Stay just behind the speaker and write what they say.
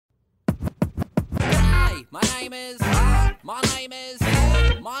My name is. My name is.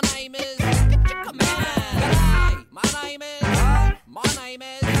 My name is. G'day. My name is. My name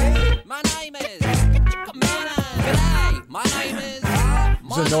is. My name is. G'day. My name is.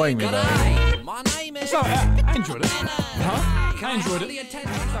 It's annoying me, though. My name is. So, I enjoyed it. Huh? I enjoyed it.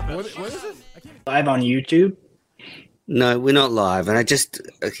 What is it? Live on YouTube? No, we're not live, and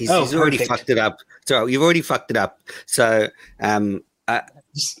he's already fucked it up. So you've already fucked it up. So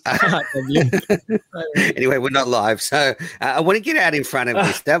anyway, we're not live. So I want to get out in front of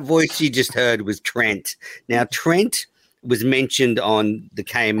this. That voice you just heard was Trent. Now, Trent was mentioned on the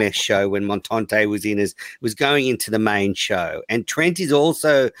KMS show when Montante was going into the main show. And Trent is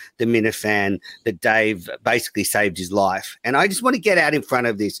also the Minifan that Dave basically saved his life. And I just want to get out in front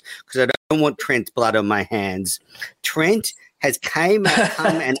of this because I don't want Trent's blood on my hands. Trent has come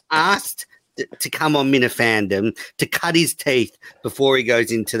and asked to come on Minifandom to cut his teeth before he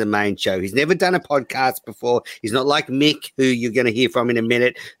goes into the main show. He's never done a podcast before. He's not like Mick, who you're going to hear from in a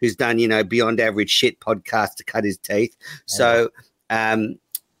minute, who's done, beyond average shit podcast to cut his teeth. So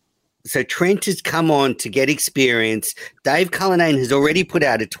Trent has come on to get experience. Dave Cullinane has already put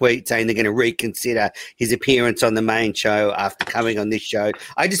out a tweet saying they're going to reconsider his appearance on the main show after coming on this show.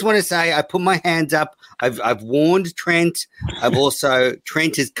 I just want to say I put my hands up. I've warned Trent.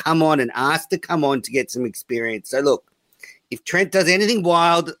 Trent has come on and asked to come on to get some experience. So look, if Trent does anything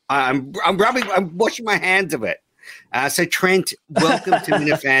wild, I'm washing my hands of it. So Trent, welcome to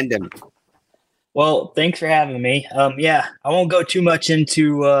Minifandom. Well, thanks for having me. I won't go too much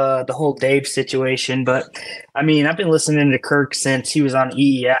into the whole Dave situation, but I mean, I've been listening to Kirk since he was on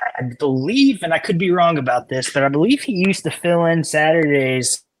EEI. I believe, and I could be wrong about this, but I believe he used to fill in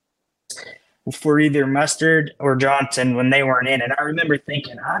Saturdays for either Mustard or Johnson when they weren't in. And I remember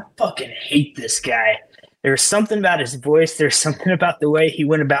thinking, I fucking hate this guy. There's something about his voice. There's something about the way he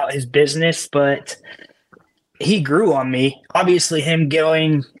went about his business, but he grew on me. Obviously, him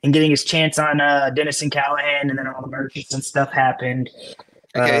going and getting his chance on Dennis and Callahan, and then all the merchants and stuff happened.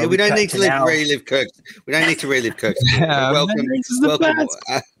 Okay, we don't need to relive Kirk. We don't need to relive Kirk. Welcome.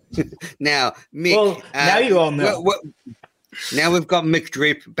 Now, Mick. Well, now you all know. Now we've got Mick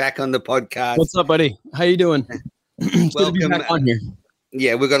Drip back on the podcast. What's up, buddy? How you doing? Welcome back on here.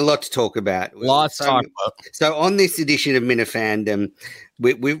 Yeah, we've got a lot to talk about. Lots to talk about. So on this edition of Minifandom,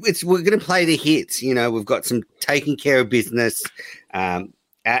 we're going to play the hits. We've got some taking care of business.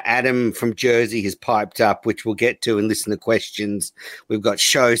 Adam from Jersey has piped up, which we'll get to and listen to questions. We've got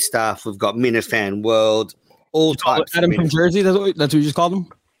show stuff. We've got Minifan World. All types. Adam from Jersey. That's what you just called him.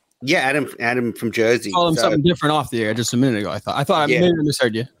 Yeah, Adam from Jersey. Called him something different off the air just a minute ago. I thought I maybe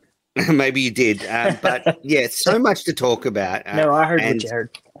misheard you. Maybe you did, but yeah, so much to talk about. No, I heard what you heard.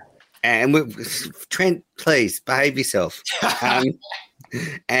 And Trent, please behave yourself.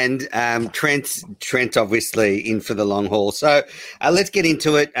 Trent's obviously in for the long haul. So let's get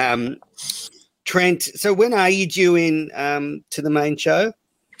into it. Trent, so when are you due in to the main show?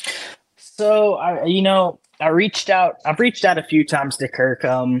 So I've reached out a few times to Kirk,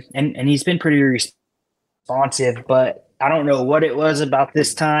 and he's been pretty responsive, but I don't know what it was about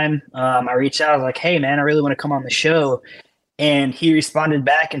this time. I reached out, I was like, hey man, I really want to come on the show. And he responded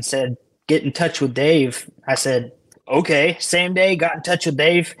back and said, get in touch with Dave. I said, okay. Same day, got in touch with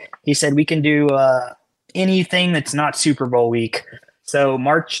Dave. He said, we can do anything that's not Super Bowl week. So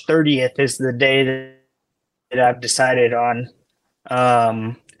March 30th is the day that I've decided on.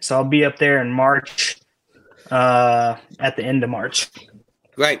 So I'll be up there in March, at the end of March.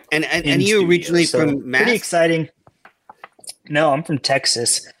 Great. And you originally from Mass? Pretty exciting. No, I'm from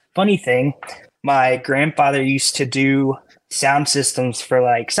Texas. Funny thing, my grandfather used to do sound systems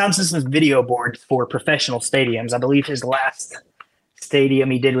video boards for professional stadiums. I believe his last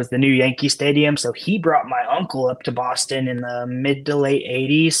stadium he did was the new Yankee Stadium. So he brought my uncle up to Boston in the mid to late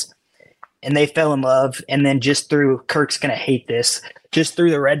 80s, and they fell in love. And then just through, Kirk's going to hate this, just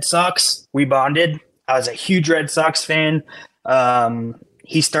through the Red Sox, we bonded. I was a huge Red Sox fan.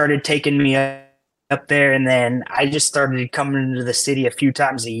 He started taking me up there, and then I just started coming into the city a few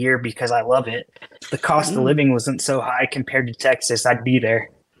times a year because I love it. The cost of living wasn't so high compared to Texas. I'd be there.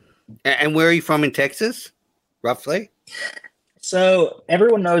 And where are you from in Texas, roughly? So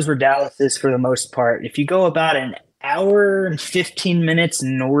everyone knows where Dallas is for the most part. If you go about an hour and 15 minutes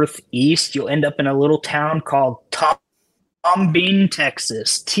northeast, you'll end up in a little town called Tombean,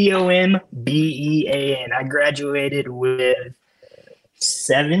 Texas. Tombean. I graduated with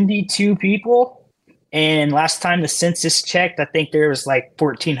 72 people. And last time the census checked, I think there was like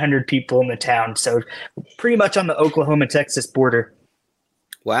 1,400 people in the town. So pretty much on the Oklahoma-Texas border.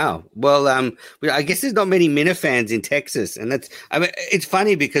 Wow. Well, I guess there's not many Minna fans in Texas, and it's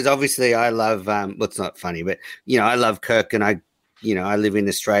funny because obviously I love. Well, it's not funny, but I love Kirk, and I live in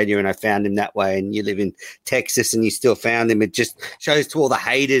Australia, and I found him that way, and you live in Texas, and you still found him. It just shows to all the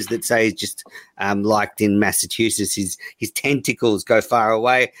haters that say he's just liked in Massachusetts. His tentacles go far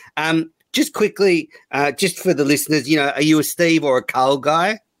away. Just quickly, just for the listeners, are you a Steve or a Carl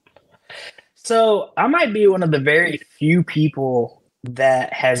guy? So I might be one of the very few people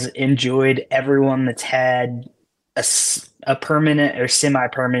that has enjoyed everyone that's had a permanent or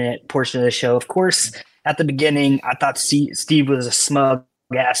semi-permanent portion of the show. Of course, at the beginning, I thought Steve was a smug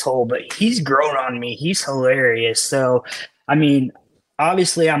asshole, but he's grown on me. He's hilarious. So, I mean,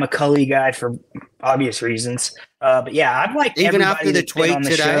 obviously, I'm a Cully guy for obvious reasons. But yeah, I've liked even everybody after the tweet on the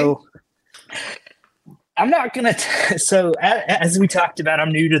today. Show. I'm not gonna. So as we talked about,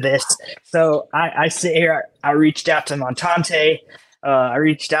 I'm new to this. So I sit here. I reached out to Montante. I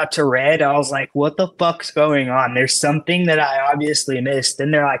reached out to Red. I was like, "What the fuck's going on? There's something that I obviously missed."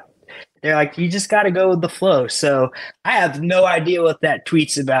 And they're like, "You just got to go with the flow." So I have no idea what that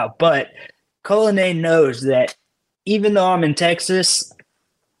tweet's about, but Cullinane knows that even though I'm in Texas,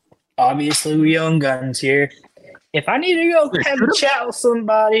 obviously we own guns here. If I need to go have a chat with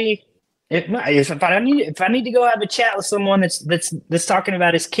somebody. If I need to go have a chat with someone that's talking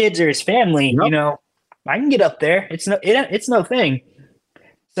about his kids or his family, I can get up there. It's no thing.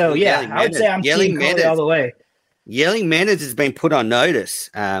 So yeah, I would say I'm Team Cully all the way. Yelling Manners has been put on notice,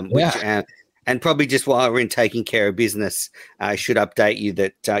 and probably just while we're in taking care of business, I should update you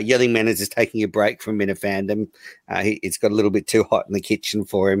that Yelling Manners is taking a break from Minna fandom. It's got a little bit too hot in the kitchen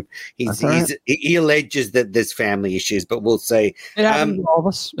for him. He alleges that there's family issues, but we'll see. It happens to all of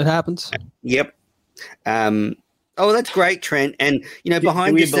us. It happens. Yep. That's great, Trent. And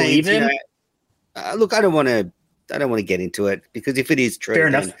behind the scenes, look, I don't want to get into it because if it is true,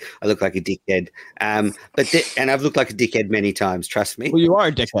 then I look like a dickhead. And I've looked like a dickhead many times. Trust me. Well, you are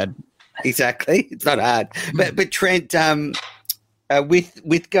a dickhead. Exactly. It's not hard. But Trent,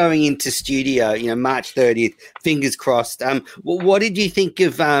 with going into studio, March 30th, fingers crossed. What did you think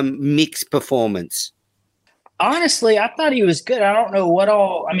of Mick's performance? Honestly, I thought he was good. I don't know what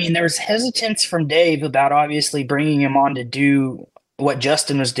all. I mean, there was hesitance from Dave about obviously bringing him on to do what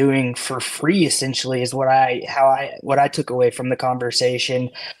Justin was doing for free. Essentially, is what I took away from the conversation.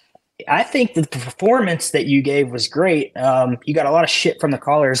 I think the performance that you gave was great. You got a lot of shit from the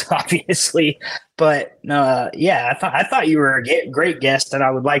callers, obviously, but I thought you were a great guest, and I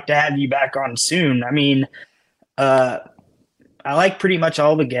would like to have you back on soon. I mean, I like pretty much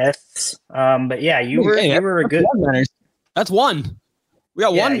all the guests, but yeah, you were a good. That's one. We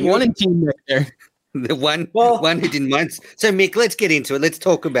got one in team right there. The one who didn't mind. So, Mick, let's get into it. Let's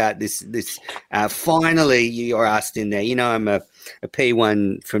talk about this. Finally, you're asked in there. I'm a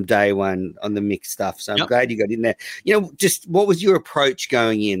P1 from day one on the Mick stuff. So I'm glad you got in there. Just what was your approach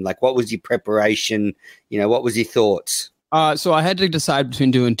going in? Like, what was your preparation? What was your thoughts? So I had to decide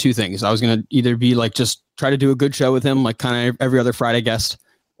between doing two things. I was going to either be like, just try to do a good show with him, like kind of every other Friday guest,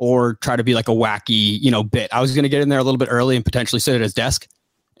 or try to be like a wacky, bit. I was going to get in there a little bit early and potentially sit at his desk.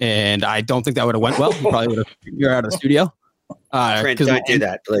 And I don't think that would have went well. He probably would have figured out of the studio. Trent, don't do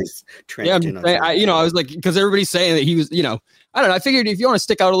that, please. Trent, I was like, because everybody's saying that he was, I don't know. I figured if you want to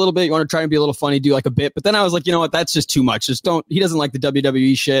stick out a little bit, you want to try and be a little funny, do like a bit. But then I was like, you know what? That's just too much. He doesn't like the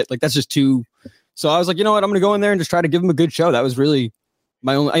WWE shit. Like, that's just too. So I was like, you know what? I'm going to go in there and just try to give him a good show. That was really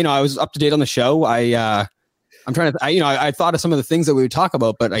my only, I was up to date on the show. I'm trying to, I thought of some of the things that we would talk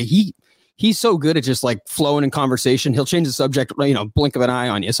about, but he's so good at just like flowing in conversation. He'll change the subject, blink of an eye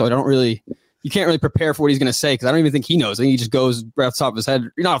on you. So you can't really prepare for what he's going to say. Cause I don't even think he knows. I think he just goes right off the top of his head,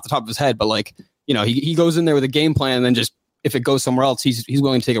 not off the top of his head, but like, he goes in there with a game plan and then just, if it goes somewhere else, he's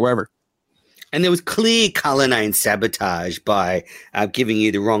willing to take it wherever. And there was clear Cullinane sabotage by giving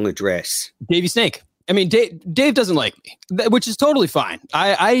you the wrong address. Davey Snake. I mean, Dave doesn't like me, which is totally fine.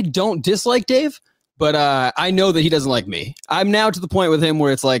 I don't dislike Dave, but I know that he doesn't like me. I'm now to the point with him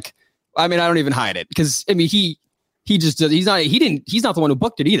where it's like, I mean, I don't even hide it because I mean, he just does. He's not the one who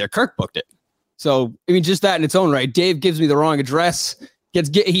booked it either. Kirk booked it. So, I mean, just that in its own right. Dave gives me the wrong address.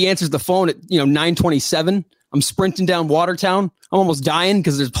 He answers the phone at 9:27. I'm sprinting down Watertown. I'm almost dying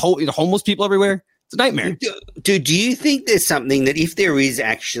because there's homeless people everywhere. It's a nightmare. Do you think there's something that if there is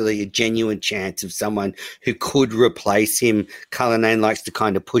actually a genuine chance of someone who could replace him, Cullinane likes to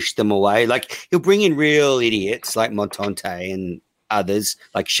kind of push them away? Like he'll bring in real idiots like Montante and others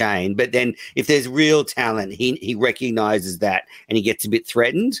like Shane, but then if there's real talent, he recognizes that and he gets a bit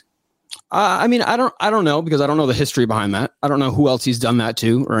threatened. I mean, I don't know because I don't know the history behind that. I don't know who else he's done that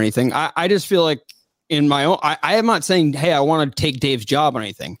to or anything. I just feel like in my own. I am not saying, hey, I want to take Dave's job or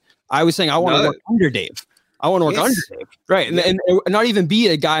anything. I was saying I want to work under Dave. I want to work under Dave, right? And not even be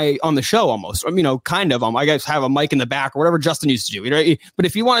a guy on the show almost. Kind of. I guess have a mic in the back or whatever Justin used to do. Right? But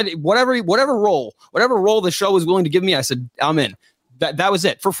if you wanted whatever role the show was willing to give me, I said I'm in. That was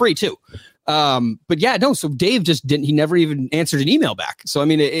it for free too. But yeah, no. So Dave just didn't. He never even answered an email back. So I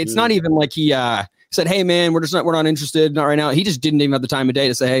mean, it's not even like he said, "Hey man, we're not interested, not right now." He just didn't even have the time of day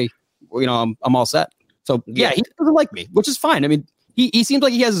to say, "Hey, I'm all set." So yeah, he doesn't like me, which is fine. I mean, he seems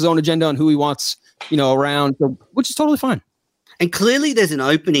like he has his own agenda on who he wants, around, so, which is totally fine. And clearly there's an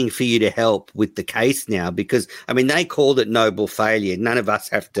opening for you to help with the case now, because I mean, they called it noble failure. None of us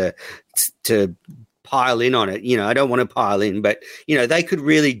have to pile in on it. I don't want to pile in, but they could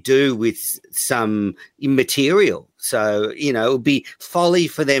really do with some material. So, it would be folly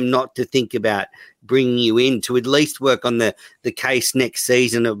for them not to think about bringing you in to at least work on the case next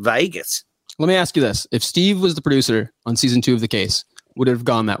season at Vegas. Let me ask you this. If Steve was the producer on season 2 of the case, would it have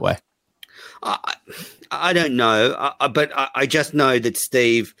gone that way? I don't know, but I just know that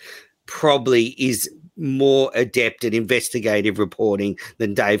Steve probably is more adept at investigative reporting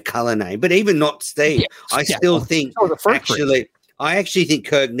than Dave Cullinane. But even not Steve, I still think I actually think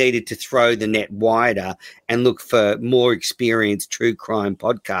Kirk needed to throw the net wider and look for more experienced true crime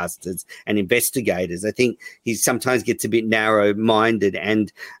podcasters and investigators. I think he sometimes gets a bit narrow-minded,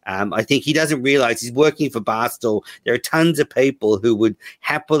 and I think he doesn't realize he's working for Barstool. There are tons of people who would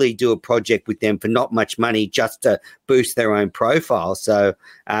happily do a project with them for not much money just to boost their own profile. So,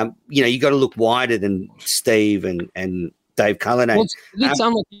 you got to look wider than Steve and Dave Cullinane. Well, it didn't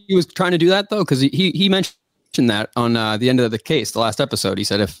sound like he was trying to do that, though, because he mentioned that on the end of the case, the last episode. He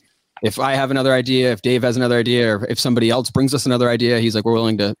said if I have another idea, if Dave has another idea, or if somebody else brings us another idea, he's like, we're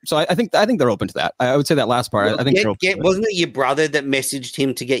willing to. So I think they're open to that. I would say that last part. Well, I think they're open to wasn't it your brother that messaged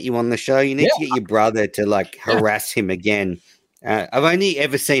him to get you on the show? You need to get your brother to harass him again. I've only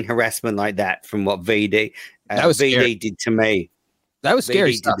ever seen harassment like that from what VD did to me. That was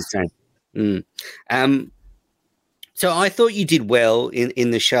scary stuff. Did the same. So I thought you did well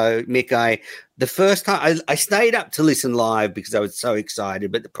in the show, Mick. The first time I stayed up to listen live because I was so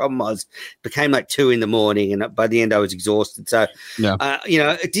excited, but the problem was it became like 2 a.m, and by the end I was exhausted. So,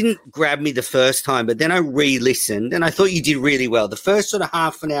 it didn't grab me the first time, but then I re-listened and I thought you did really well. The first sort of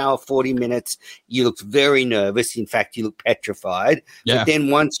half an hour, 40 minutes, you looked very nervous. In fact, you looked petrified. Yeah. But then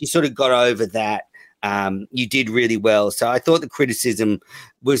once you sort of got over that, you did really well. So I thought the criticism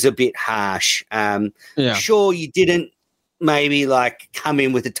was a bit harsh. Sure, you didn't maybe come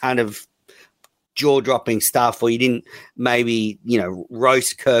in with a ton of jaw-dropping stuff, or you didn't maybe,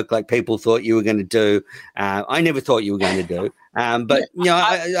 roast Kirk like people thought you were going to do. I never thought you were going to do. But,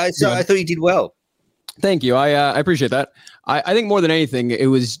 I thought you did well. Thank you. I appreciate that. I think more than anything, it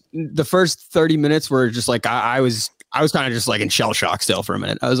was the first 30 minutes were just I was kind of just in shell shock still for a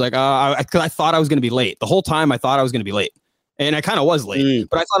minute. I was like, because I thought I was going to be late. The whole time I thought I was going to be late. And I kind of was late,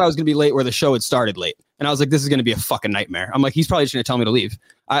 but I thought I was going to be late where the show had started late. And I was like, this is going to be a fucking nightmare. I'm like, he's probably just going to tell me to leave.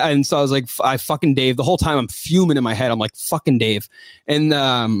 And so I was like, I fucking Dave. The whole time I'm fuming in my head. I'm like, fucking Dave. And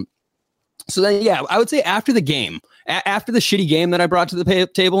so then, I would say after the game, after the shitty game that I brought to the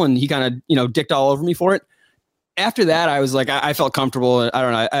table and he kind of, dicked all over me for it. After that, I was like, I felt comfortable. I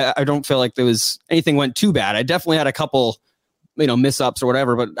don't know. I don't feel like there was anything went too bad. I definitely had a couple, miss-ups or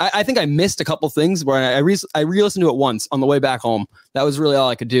whatever, but I think I missed a couple things where I re-listened to it once on the way back home. That was really all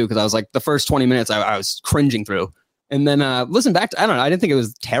I could do because I was like, the first 20 minutes I was cringing through. And then listen back to, I don't know, I didn't think it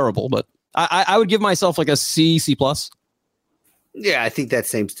was terrible, but I would give myself a C+. Yeah, I think that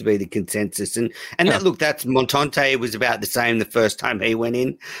seems to be the consensus. And that's Montante was about the same the first time he went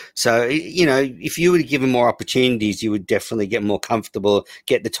in. So, if you were to give him more opportunities, you would definitely get more comfortable,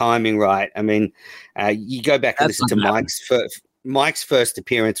 get the timing right. I mean, you go back and listen to Mike's first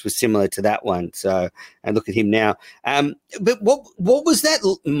appearance was similar to that one. So, and look at him now. But what was that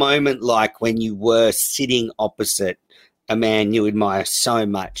moment like when you were sitting opposite a man you admire so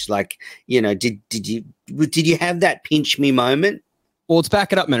much? Did you have that pinch me moment? Well, let's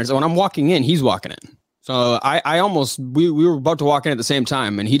back it up, man. So when I'm walking in, he's walking in. So we were about to walk in at the same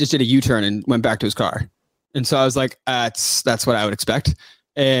time, and he just did a U-turn and went back to his car. And so I was like, that's what I would expect.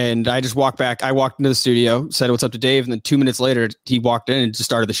 And I just walked back. I walked into the studio, said what's up to Dave, and then 2 minutes later, he walked in and just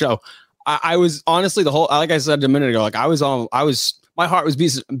started the show. I was honestly like I said a minute ago, my heart was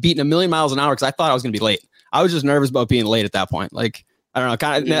beating a million miles an hour because I thought I was going to be late. I was just nervous about being late at that point. I don't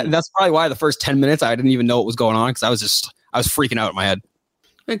know. That's probably why the first 10 minutes I didn't even know what was going on because I was freaking out in my head.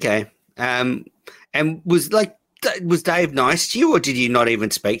 Okay. And was Dave nice to you, or did you not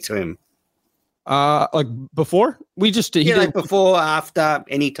even speak to him? Like before, we just he like before, after,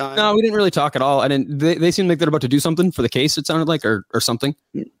 anytime. No, we didn't really talk at all. I didn't. They seemed like they're about to do something for the case. It sounded like, or something.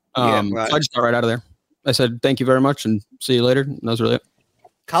 Right. So I just got right out of there. I said thank you very much and see you later. And that was really it.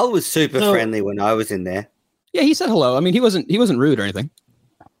 Carl was super friendly when I was in there. Yeah, he said hello. I mean, he wasn't rude or anything.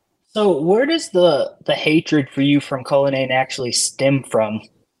 So where does the hatred for you from Cullinane actually stem from?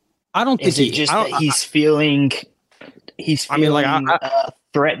 I don't think is it just that he's feeling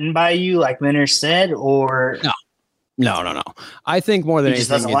threatened by you, like Minner said, or no. I think more than he just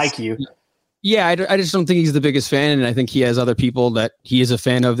anything doesn't like you. Yeah, I just don't think he's the biggest fan, and I think he has other people that he is a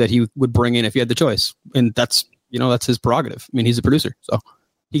fan of that he would bring in if he had the choice, and that's his prerogative. I mean, he's a producer, so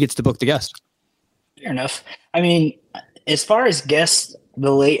he gets to book the guest. Fair enough. I mean, as far as guests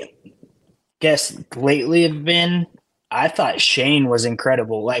lately have been, I thought Shane was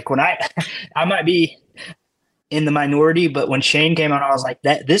incredible. Like when I might be in the minority, but when Shane came on, I was like,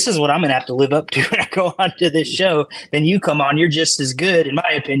 this is what I'm going to have to live up to when I go on to this show. Then you come on, you're just as good, in my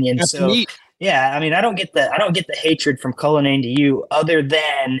opinion. That's so neat. Yeah, I mean, I don't get the hatred from Cullinane to you, other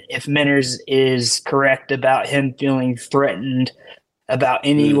than if Minners is correct about him feeling threatened about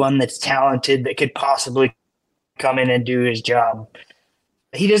anyone that's talented that could possibly come in and do his job.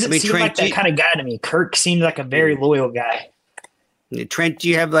 He doesn't seem Trent, like that kind of guy to me. Kirk seems like a very loyal guy. Trent, do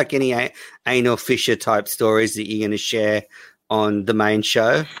you have like any anal Fisher type stories that you're going to share on the main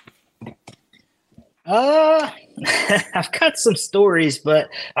show? I've got some stories, but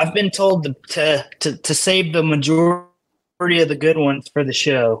I've been told to save the majority of the good ones for the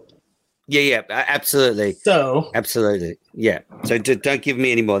show. Yeah, absolutely. So absolutely, yeah. So don't give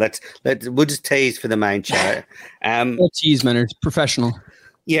me any more. We'll just tease for the main show. We'll tease, man. It's professional.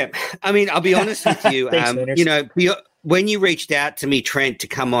 Yeah, I mean, I'll be honest with you. Thanks, when you reached out to me, Trent, to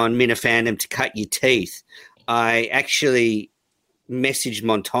come on Minna Fandom to cut your teeth, I actually messaged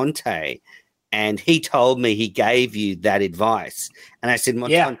Montante, and he told me he gave you that advice. And I said,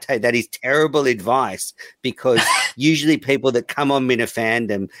 Montante, that is terrible advice, because usually people that come on Minna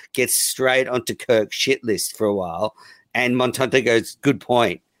Fandom get straight onto Kirk's shit list for a while. And Montante goes, good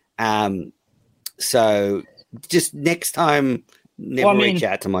point. So just next time, reach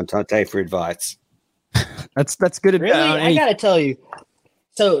out to Montante for advice. That's good advice. Really? I got to tell you.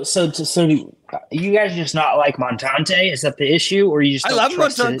 So you guys just not like Montante? Is that the issue, or you just don't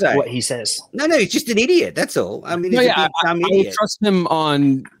trust what he says? No, he's just an idiot. That's all. I mean, he's a big dumb idiot. I trust him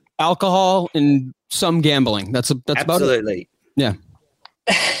on alcohol and some gambling. That's absolutely about it.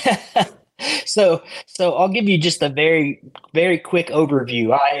 Yeah. So I'll give you just a very, very quick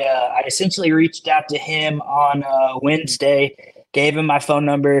overview. I essentially reached out to him on Wednesday. Gave him my phone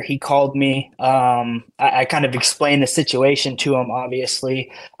number. He called me. I kind of explained the situation to him, obviously.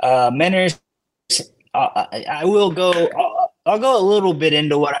 Minners, I'll go a little bit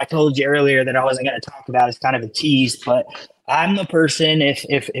into what I told you earlier that I wasn't going to talk about. It's kind of a tease, but I'm the person,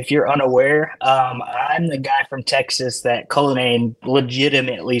 if you're unaware, I'm the guy from Texas that Cullinane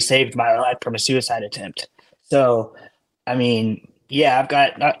legitimately saved my life from a suicide attempt. So, I mean, yeah,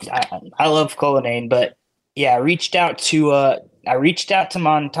 I love Cullinane, but yeah, I reached out to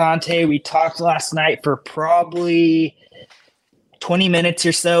Montante. We talked last night for probably 20 minutes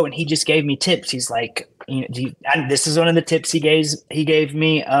or so, and he just gave me tips. He's like, this is one of the tips he gave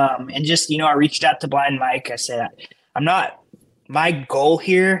me. And just, I reached out to Blind Mike. I said, my goal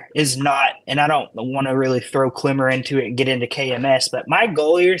here is not, and I don't want to really throw Climmer into it and get into KMS, but my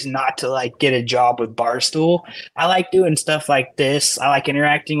goal here is not to like get a job with Barstool. I like doing stuff like this. I like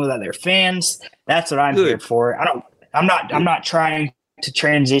interacting with other fans. That's what I'm here for. I'm not trying to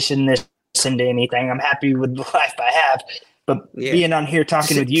transition this into anything. I'm happy with the life I have, but being on here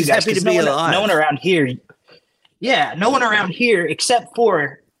talking with you guys, no one around here except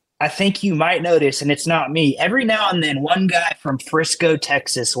for, I think you might notice, and it's not me, every now and then one guy from Frisco,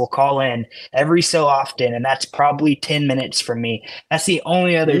 Texas will call in every so often, and that's probably 10 minutes from me. That's the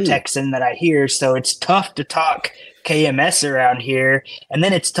only other Texan that I hear, so it's tough to talk KMS around here, and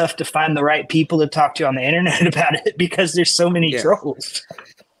then it's tough to find the right people to talk to on the internet about it because there's so many trolls.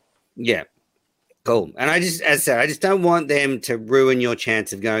 Yeah, cool. And I just don't want them to ruin your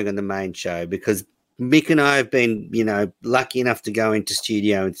chance of going on the main show, because Mick and I have been, lucky enough to go into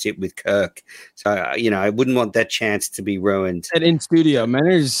studio and sit with Kirk. So, I wouldn't want that chance to be ruined. And in studio,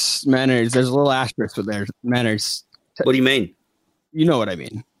 Manners, there's a little asterisk with there. Manners. What do you mean? You know what I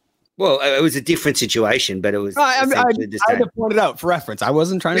mean. Well, it was a different situation, but it was. I had to point it out for reference. I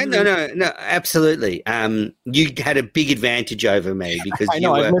wasn't trying to. No, absolutely. You had a big advantage over me because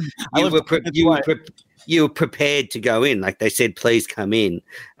you were prepared to go in. Like they said, please come in.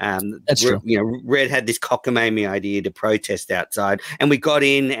 That's true. You know, Red had this cockamamie idea to protest outside, and we got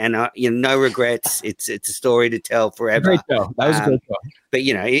in, and you know, no regrets. It's a story to tell forever. Great show. That was a great show. But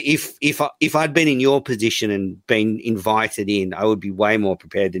you know, if I'd been in your position and been invited in, I would be way more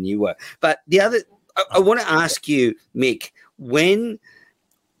prepared than you were. But the other, I want to ask you, Mick, when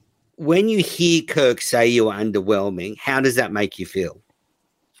you hear Kirk say you're underwhelming, how does that make you feel?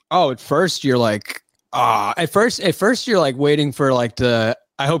 Oh, at first you're like, at first you're like waiting for like I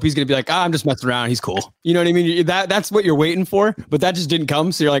hope he's gonna be like, I'm just messing around. He's cool. You know what I mean? That's what you're waiting for, but that just didn't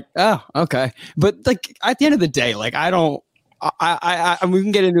come. So you're like, oh, okay. But like at the end of the day, like I we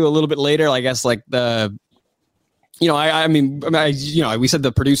can get into a little bit later. I guess like we said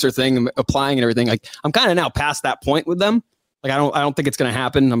the producer thing, applying and everything. Like I'm kind of now past that point with them. Like I don't think it's gonna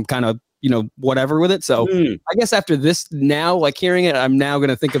happen. I'm kind of whatever with it. So I guess after this now, like hearing it, I'm now going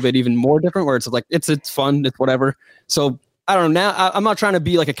to think of it even more different where it's like, it's fun. It's whatever. So I don't know. Now I'm not trying to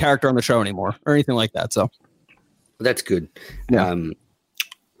be like a character on the show anymore or anything like that. So that's good. Yeah.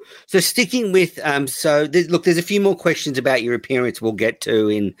 So sticking with, there's a few more questions about your appearance we'll get to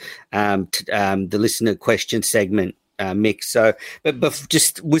in the listener question segment. Mix. So, but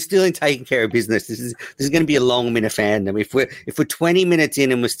we're still in taking care of business. This is going to be a long minute fandom. If we're 20 minutes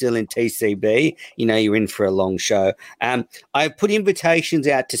in and we're still in TCB, you're in for a long show. I've put invitations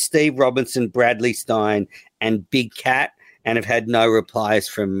out to Steve Robinson, Bradley Stein, and Big Cat, and have had no replies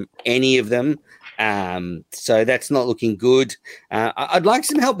from any of them. So that's not looking good. I'd like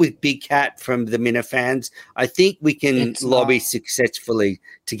some help with Big Cat from the Minifans. I think we can lobby successfully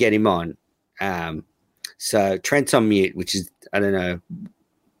to get him on. So Trent's on mute, which is, I don't know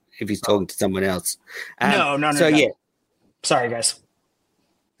if he's talking to someone else. No. Yeah. Sorry, guys.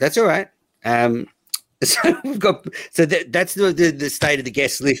 That's all right. So we've got, that's the state of the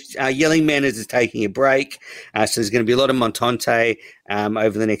guest list. Yelling Manners is taking a break. So there's going to be a lot of Montante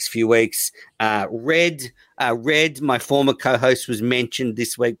over the next few weeks. Red, my former co-host, was mentioned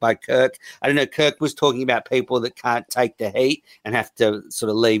this week by Kirk. I don't know, Kirk was talking about people that can't take the heat and have to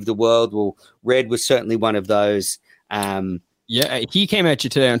sort of leave the world. Well, Red was certainly one of those. Yeah, he came at you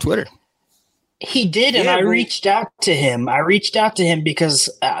today on Twitter. He did, and I reached out to him. Because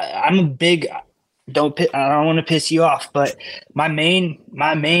I'm a big – I don't want to piss you off, but my main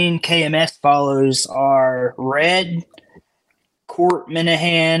KMS follows are Red, Court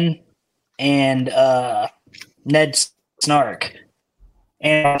Minahan, and Ned Snark,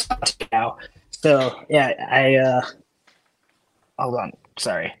 and now. So yeah, hold on,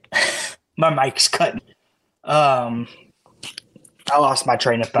 sorry, my mic's cutting. I lost my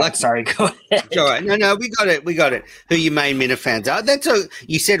train of thought. Sorry, go ahead. All right, no, we got it. Who your main Minifans are?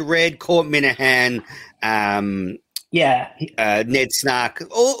 You said Red, Court Minahan, Ned Snark,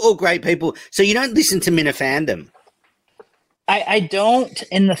 all great people. So you don't listen to Minifandom? I don't,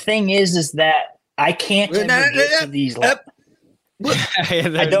 and the thing is that I can't get to these. I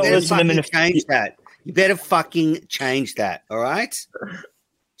don't listen to Minifandom. Change that. You better fucking change that. All right.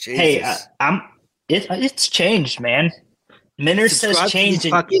 Jesus. Hey, it's changed, man. Minners has changed.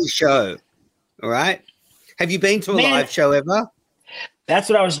 Fucking show. All right. Have you been to a live show ever? That's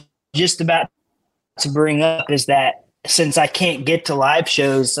what I was just about to bring up. Is that since I can't get to live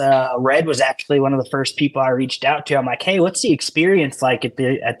shows, Red was actually one of the first people I reached out to. I'm like, hey, what's the experience like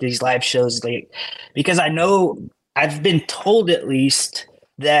at these live shows? Because I know I've been told at least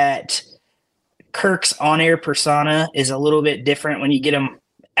that Kirk's on-air persona is a little bit different when you get him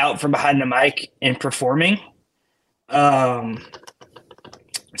out from behind the mic and performing.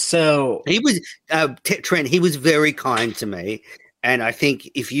 So he was Trent. He was very kind to me, and I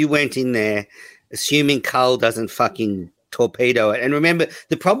think if you went in there, assuming Carl doesn't fucking torpedo it, and remember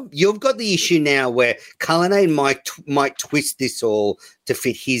the problem, you've got the issue now where Cullinane might twist this all to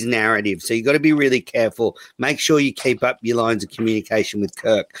fit his narrative. So you got to be really careful. Make sure you keep up your lines of communication with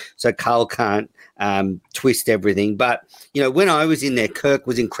Kirk, so Carl can't twist everything. But when I was in there, Kirk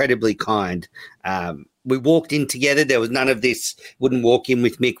was incredibly kind. We walked in together. There was none of this. Wouldn't walk in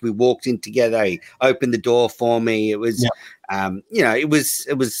with Mick. We walked in together. He opened the door for me. It was, a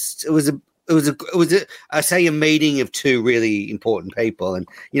meeting of two really important people. And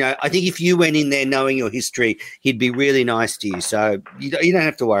I think if you went in there knowing your history, he'd be really nice to you. So you don't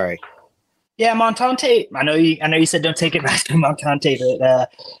have to worry. Yeah, Montante. I know you said don't take it back to Montante,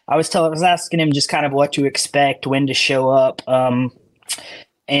 but I was asking him just kind of what to expect, when to show up.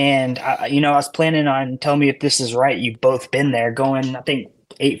 And I was planning on, tell me if this is right. You've both been there, going, I think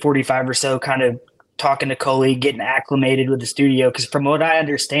 8:45 or so, kind of talking to Coley, getting acclimated with the studio. Because from what I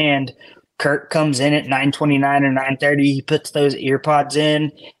understand, Kirk comes in at 9:29 or 9:30. He puts those ear pods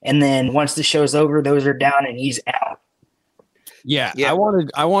in, and then once the show's over, those are down, and he's out. Yeah.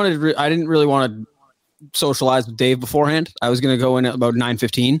 I didn't really want to socialize with Dave beforehand. I was going to go in at about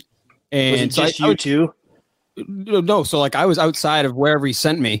 9:15, and Was it just you two? No, so like I was outside of wherever he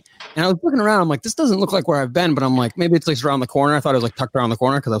sent me, and I was looking around. I'm like, this doesn't look like where I've been, but I'm like, maybe it's like around the corner. I thought it was like tucked around the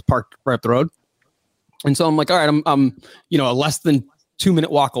corner because I was parked right up the road. And so I'm like, all right, I'm a less than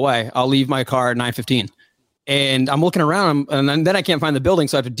 2-minute walk away. I'll leave my car at 9:15, and I'm looking around, and then I can't find the building,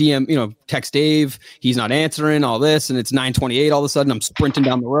 so I have to DM, text Dave. He's not answering all this, and it's 9:28. All of a sudden, I'm sprinting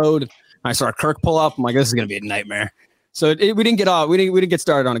down the road. I saw Kirk pull up. I'm like, this is gonna be a nightmare. So we didn't get off. We didn't get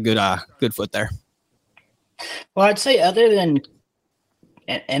started on a good foot there. Well, I'd say other than,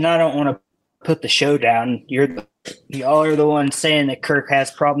 and I don't want to put the show down. Y'all are the ones saying that Kirk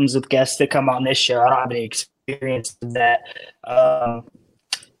has problems with guests that come on this show. I don't have any experience with that.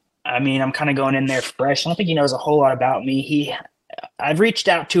 I mean, I'm kind of going in there fresh. I don't think he knows a whole lot about me. I've reached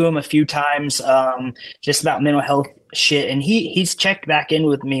out to him a few times, just about mental health shit, and he's checked back in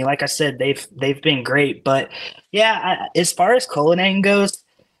with me. Like I said, they've been great. But yeah, as far as Cullinane goes,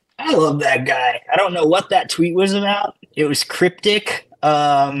 I love that guy. I don't know what that tweet was about. It was cryptic.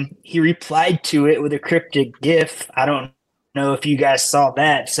 He replied to it with a cryptic GIF. I don't know if you guys saw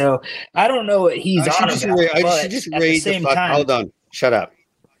that. So I don't know what he's on about. I should just read the fuck. Hold on. Shut up.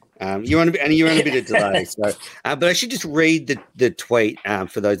 You're on a bit of delay. So, but I should just read the tweet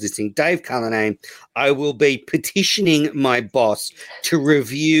for those listening. Dave Cullinane, I will be petitioning my boss to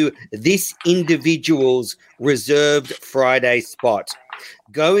review this individual's reserved Friday spot.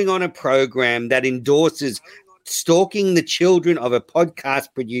 Going on a program that endorses stalking the children of a podcast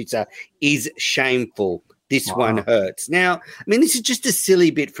producer is shameful. This one hurts. Now, I mean, this is just a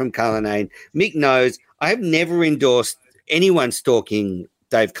silly bit from Cullinane. Mick knows I have never endorsed anyone stalking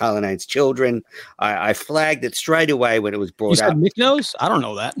Dave Cullinane's children. I flagged it straight away when it was brought up. Mick knows? I don't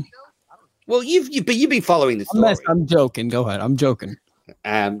know that. Well, you've been following the story. I'm joking. Go ahead. I'm joking.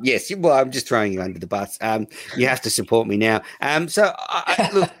 Yes, well, I'm just throwing you under the bus. You have to support me now. So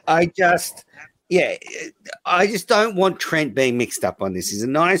I just don't want Trent being mixed up on this. He's a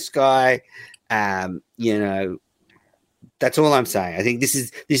nice guy. That's all I'm saying. I think this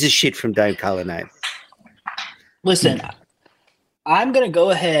is shit from Dave Cullinane. Listen, I'm going to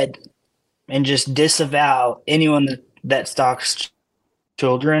go ahead and just disavow anyone that stalks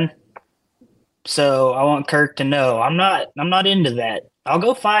children. So I want Kirk to know I'm not into that. I'll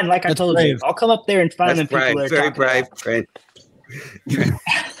go find, like I told you, I'll come up there and find them people that are very talking brave, about. Trent.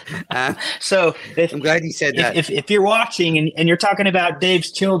 So I'm glad you said that. If you're watching and you're talking about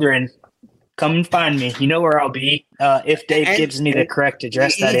Dave's children, come and find me. You know where I'll be if Dave gives me the correct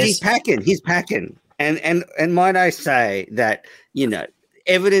address. He's packing. And might I say that,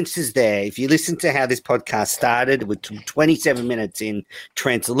 evidence is there. If you listen to how this podcast started with 27 minutes in,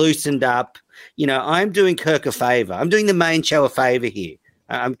 Trent's loosened up. I'm doing Kirk a favor. I'm doing the main show a favor here.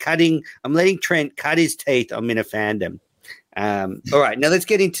 I'm letting Trent cut his teeth on Minifandom. All right, now let's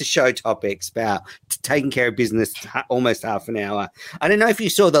get into show topics about taking care of business, almost half an hour. I don't know if you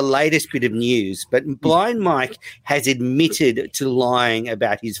saw the latest bit of news, but Blind Mike has admitted to lying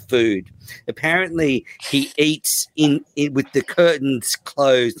about his food. Apparently, he eats in with the curtains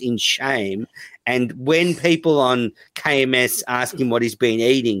closed in shame. And when people on KMS ask him what he's been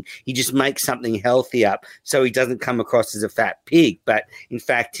eating, he just makes something healthy up so he doesn't come across as a fat pig. But in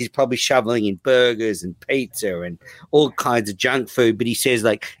fact, he's probably shoveling in burgers and pizza and all kinds of junk food. But he says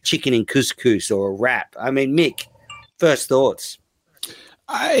like chicken and couscous or a wrap. I mean, Mick, first thoughts.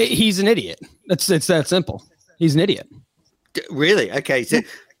 He's an idiot. It's that simple. He's an idiot. Really? Okay. So,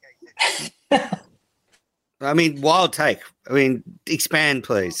 I mean, wild take. I mean, expand,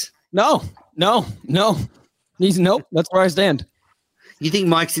 please. No. Nope. That's where I stand. You think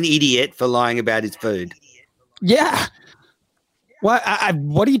Mike's an idiot for lying about his food? Yeah. What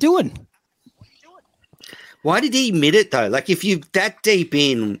are you doing? Why did he admit it though? Like, if you're that deep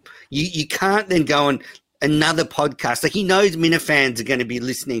in, you can't then go on another podcast. Like, he knows Minifans are going to be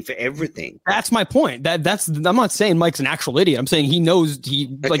listening for everything. That's my point. I'm not saying Mike's an actual idiot. I'm saying he knows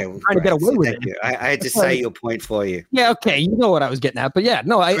trying to get away with it. I had to say your point for you. Yeah, okay. You know what I was getting at. But yeah,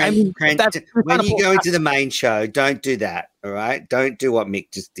 no, I mean, when you go into the main show, don't do that. All right? Don't do what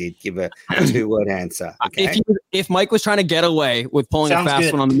Mick just did. Give a 2-word answer. Okay? If Mike was trying to get away with pulling a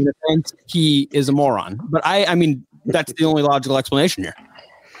fast one on the Minifans, he is a moron. But I mean, that's the only logical explanation here.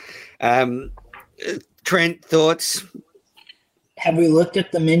 Trent, thoughts? Have we looked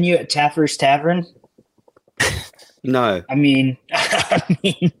at the menu at Taffer's Tavern? No. I mean,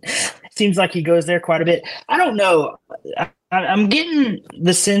 seems like he goes there quite a bit. I don't know. I'm getting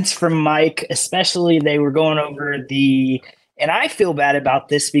the sense from Mike, especially they were going over and I feel bad about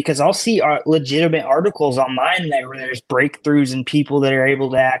this because I'll see legitimate articles online where there's breakthroughs and people that are able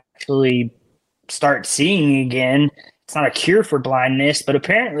to actually start seeing again. It's not a cure for blindness, but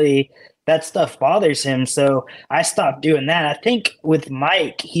apparently that stuff bothers him. So I stopped doing that. I think with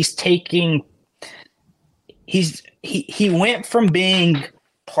Mike, he went from being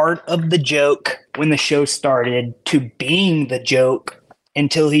part of the joke when the show started to being the joke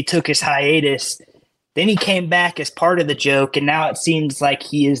until he took his hiatus. Then he came back as part of the joke, and now it seems like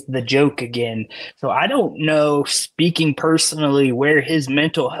he is the joke again. So I don't know, speaking personally, where his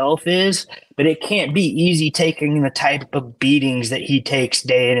mental health is, but it can't be easy taking the type of beatings that he takes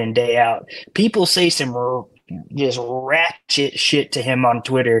day in and day out. People say some just ratchet shit to him on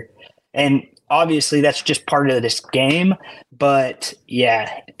Twitter, and obviously that's just part of this game. But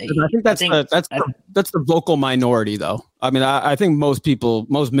yeah, I think that's the vocal minority, though. I mean, I think most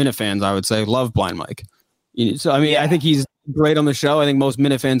Minute fans, I would say, love Blind Mike. So I mean, I think he's great on the show. I think most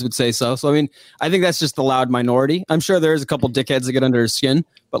Minute fans would say so. So I mean, I think that's just the loud minority. I'm sure there's a couple dickheads that get under his skin,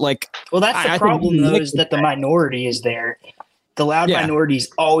 but like, well, that's the problem though, is that the minority is there. The loud minority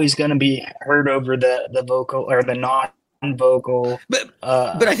is always going to be heard over the vocal or the non-vocal. But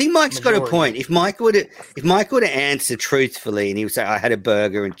I think Mike's majority. Got a point. If Mike were to answer truthfully and he would say, I had a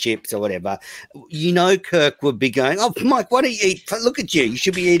burger and chips or whatever, Kirk would be going, oh, Mike, what do you eat? Look at you. You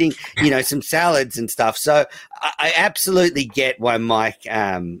should be eating, some salads and stuff. So I absolutely get why Mike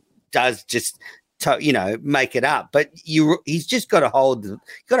does just make it up. But he's just got to hold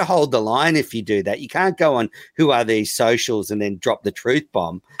the line if you do that. You can't go on who are these socials and then drop the truth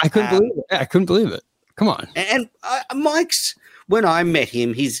bomb. I couldn't believe it. I couldn't believe it. Come on. And Mike's, when I met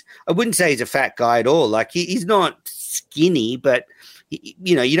him, I wouldn't say he's a fat guy at all. Like he's not skinny, but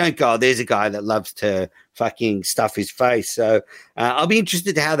you don't go, oh, there's a guy that loves to fucking stuff his face. So I'll be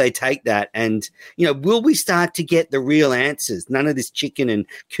interested to how they take that. And, will we start to get the real answers? None of this chicken and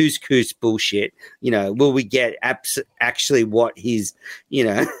couscous bullshit. Will we get actually what he's,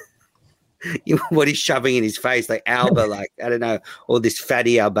 what he's shoving in his face, like Alba, like, I don't know, all this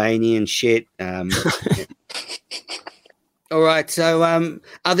fatty Albanian shit. All right. So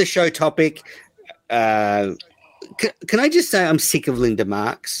other show topic. Can I just say I'm sick of Linda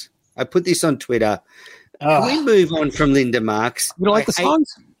Marks? I put this on Twitter. Can we move on from Linda Marks? You don't like the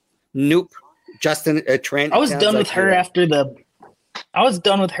songs? Nope. Justin Trent. I was done with her after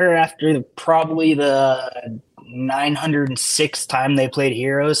probably the 906th time they played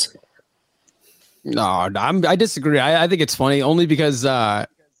Heroes. No, I disagree. I think it's funny only because I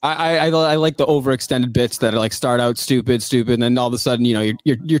like the overextended bits that are like start out stupid, and then all of a sudden, you're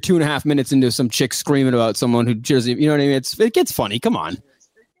 2.5 minutes into some chick screaming about someone who just, you know what I mean? It gets funny. Come on.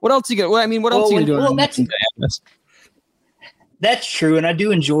 What else you get? What else are you doing? Well, that's true, and I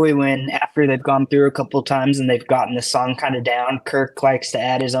do enjoy when after they've gone through a couple of times and they've gotten the song kind of down, Kirk likes to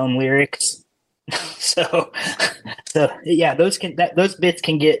add his own lyrics. So yeah, those bits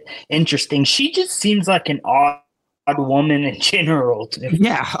can get interesting. She just seems like an odd woman in general. If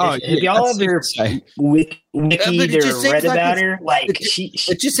y'all ever wikied or read about her, like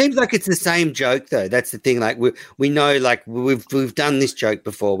it just seems like it's the same joke though. That's the thing. Like we know, like we've done this joke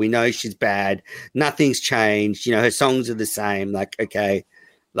before. We know she's bad. Nothing's changed. Her songs are the same. Like okay,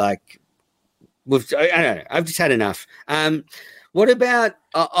 like I don't know. I've just had enough. What about?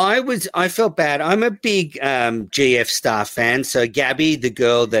 I felt bad. I'm a big GF Star fan. So Gabby, the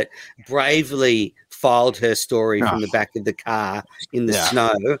girl that bravely filed her story from the back of the car in the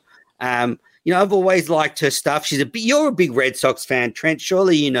snow. I've always liked her stuff. You're a big Red Sox fan, Trent.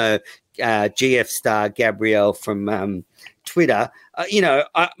 Surely GF Star Gabrielle from Twitter.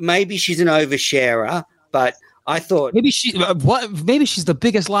 Maybe she's an oversharer, but I thought maybe she's the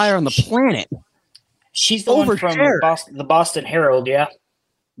biggest liar on the planet. She's the one from the Boston Herald, yeah.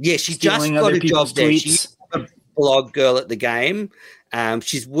 Yeah, she's just got a job there. She's a blog girl at the game.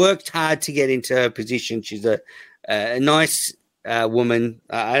 She's worked hard to get into her position. She's a nice woman.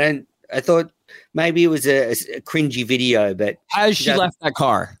 I thought maybe it was a cringy video, but has she left that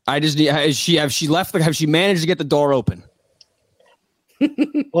car? Has she managed to get the door open?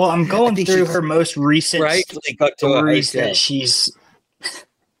 Well, I'm going through her most recent stories that she's.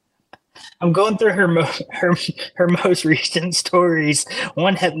 I'm going through her most recent stories.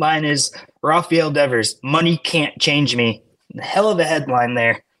 One headline is Rafael Devers, money can't change me. Hell of a headline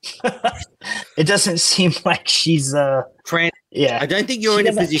there. It doesn't seem like she's Trent. Yeah, I don't think you're in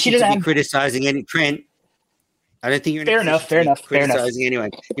a position to be criticizing any Trent. I don't think you're in a position to be criticizing anyone.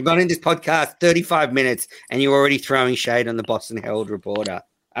 You've been in this podcast 35 minutes and you're already throwing shade on the Boston Herald reporter.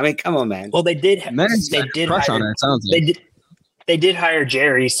 I mean, come on, man. Well, they did. Men's They got a did crush hire, on her. It sounds They like. did. They did hire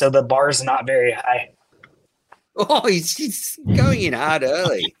Jerry, so the bar's not very high. Oh, he's going in hard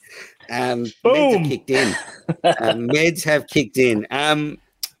early. Meds Boom. have kicked in. Meds have kicked in. I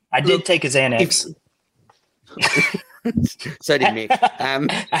did take his Xanax. So did Nick. I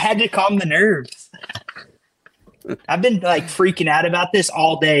had to calm the nerves. I've been like freaking out about this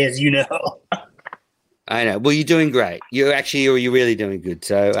all day, as you know. I know. Well, you're doing great. You're really doing good.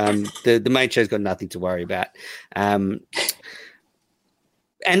 So the main show's got nothing to worry about.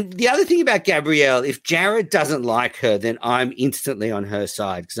 And the other thing about Gabrielle, if Jared doesn't like her, then I'm instantly on her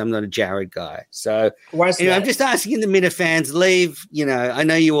side because I'm not a Jared guy. So I'm just asking the Minifans, leave, I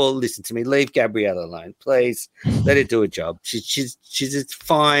know you all listen to me, leave Gabrielle alone. Please let her do a job. She's a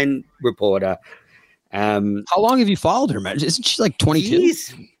fine reporter. How long have you followed her, man? Isn't she like 22?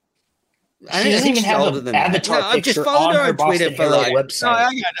 I don't think she's older than that. No, I've just followed her on Twitter for like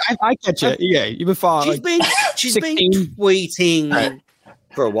website. I catch it. Yeah, you've been following. She's been tweeting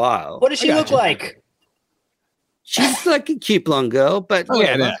for a while. What does she look like? She's like a cute blonde girl, but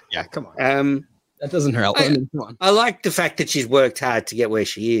yeah, come on. That doesn't help. Come on. I like the fact that she's worked hard to get where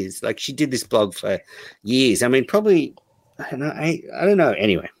she is. Like she did this blog for years. I mean, probably I don't know.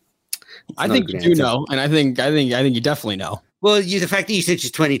 Anyway, I think you do know, and I think you definitely know. Well, the fact that you said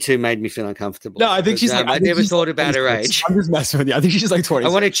she's 22 made me feel uncomfortable. No, I think she's like. I never thought about her age. I'm just messing with you. I think she's like 20. I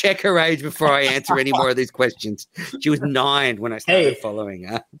want to check her age before I answer any more of these questions. She was 9 when I started following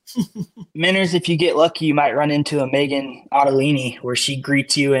her. Minners, if you get lucky, you might run into a Megan Ottolini where she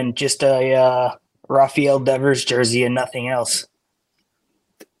greets you in just a Rafael Devers jersey and nothing else.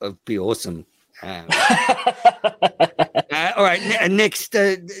 That'd be awesome. All right. Next,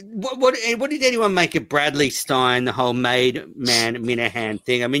 what did anyone make of Bradley Stein, the whole made man Minahan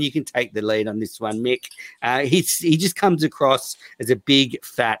thing? I mean, you can take the lead on this one, Mick. He just comes across as a big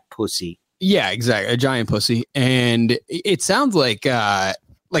fat pussy. Yeah, exactly, a giant pussy, and it sounds like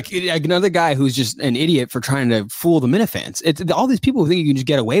another guy who's just an idiot for trying to fool the Minifans. It's all these people who think you can just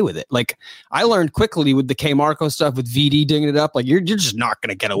get away with it. Like I learned quickly with the K Marco stuff with VD digging it up. Like you're just not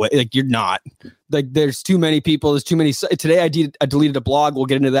gonna get away. Like you're not. Like there's too many people. There's too many. Today I deleted a blog. We'll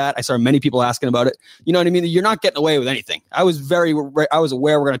get into that. I saw many people asking about it. You know what I mean? You're not getting away with anything. I was aware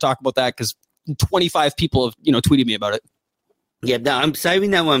we're going to talk about that because 25 people have tweeted me about it. Yeah, no, I'm saving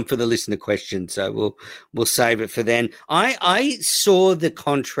that one for the listener question, so we'll save it for then. I saw the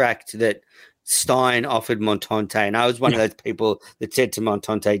contract that Stein offered Montante, and I was one of those people that said to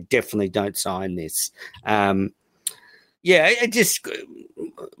Montante, definitely don't sign this. Stein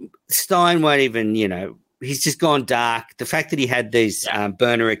won't even, he's just gone dark. The fact that he had these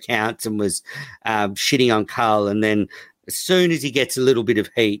burner accounts and was shitting on Carl, and then as soon as he gets a little bit of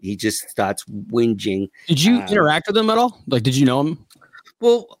heat, he just starts whinging. Did you interact with him at all? Like, did you know him?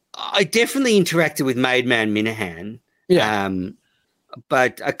 Well, I definitely interacted with Made Man Minahan. Yeah.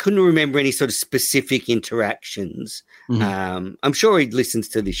 But I couldn't remember any sort of specific interactions. Mm-hmm. I'm sure he listens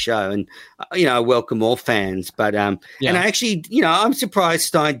to this show, and I welcome all fans. But and I actually, I'm surprised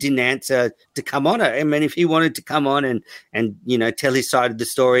Stein didn't answer to come on it. I mean, if he wanted to come on and tell his side of the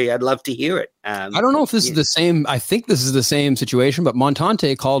story, I'd love to hear it. I don't know if this is the same. I think this is the same situation. But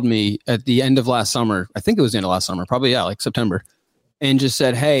Montante called me at the end of last summer. I think it was the end of last summer, probably like September, and just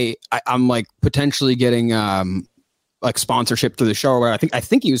said, "Hey, I'm like potentially getting." Like sponsorship through the show or whatever. I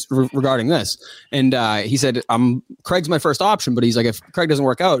think he was regarding this. And he said, Craig's my first option, but he's like, if Craig doesn't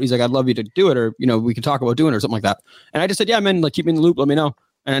work out, he's like, I'd love you to do it, or, we can talk about doing it or something like that. And I just said, yeah, man, like keep me in the loop. Let me know.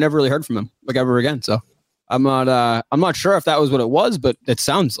 And I never really heard from him like ever again. So I'm not sure if that was what it was, but that's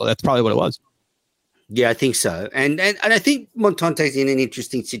probably what it was. Yeah, I think so. And I think Montante's in an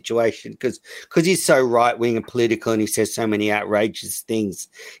interesting situation because he's so right-wing and political and he says so many outrageous things.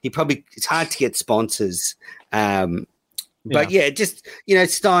 It's hard to get sponsors. But just,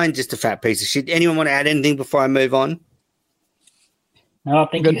 Stein, just a fat piece of shit. Anyone want to add anything before I move on? No, I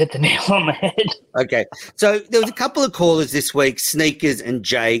think you hit the nail on the head. Okay. So there was a couple of callers this week, Sneakers and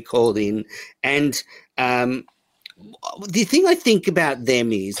Jay called in, and the thing I think about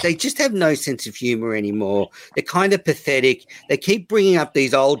them is they just have no sense of humor anymore. They're kind of pathetic. They keep bringing up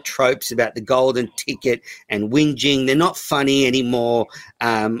these old tropes about the golden ticket and whinging. They're not funny anymore.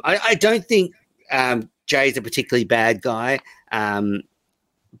 I don't think Jay's a particularly bad guy,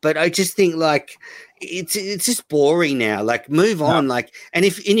 but I just think like it's just boring now. Like move on. Like and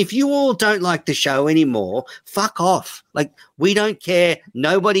if you all don't like the show anymore, fuck off. Like we don't care.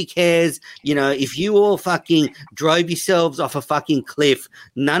 Nobody cares. If you all fucking drove yourselves off a fucking cliff,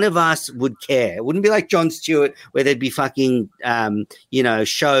 none of us would care. It wouldn't be like Jon Stewart where there'd be fucking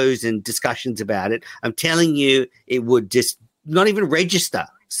shows and discussions about it. I'm telling you, it would just not even register.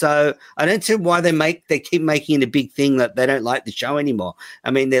 So I don't see why they keep making it a big thing that they don't like the show anymore.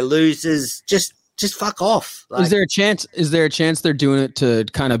 I mean, they're losers. Just fuck off. Like, Is there a chance they're doing it to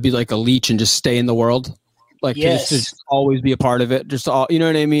kind of be like a leech and just stay in the world? Like Yes. to just always be a part of it. Just all, you know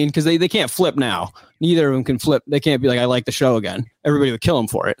what I mean? Because they can't flip now. Neither of them can flip. They can't be like, I like the show again. Everybody would kill them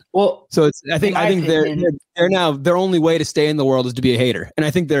for it. Well, So I think they're now their only way to stay in the world is to be a hater, and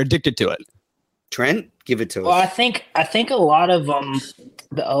I think they're addicted to it. Trent, give it to well, us. I think a lot of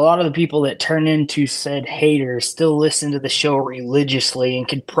the people that turn into said haters still listen to the show religiously and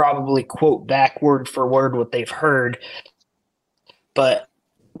could probably quote back word for word what they've heard, but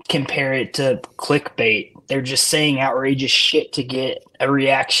compare it to clickbait. They're just saying outrageous shit to get a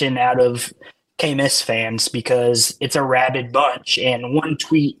reaction out of KMS fans because it's a rabid bunch. And one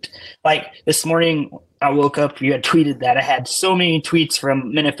tweet, like this morning, I woke up, you had tweeted that. I had so many tweets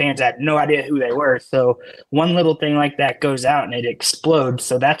from Minute fans, I had no idea who they were. So one little thing like that goes out and it explodes.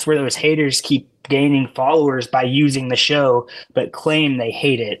 So that's where those haters keep gaining followers by using the show, but claim they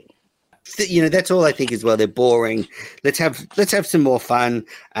hate it. You know, that's all I think as well. They're boring. Let's have some more fun.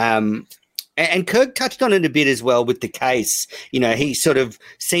 And Kirk touched on it a bit as well with the case. You know, he sort of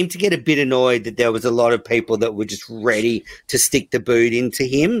seemed to get a bit annoyed that there was a lot of people that were just ready to stick the boot into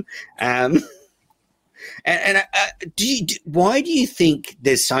him. Why do you think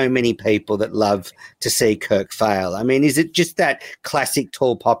there's so many people that love to see Kirk fail? I mean, is it just that classic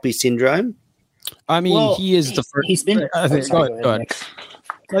tall poppy syndrome? I mean, he is the first. He's been. Go ahead.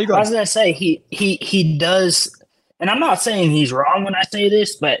 I was going to say he does, and I'm not saying he's wrong when I say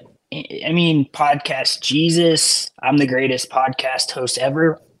this, but I mean, podcast Jesus, I'm the greatest podcast host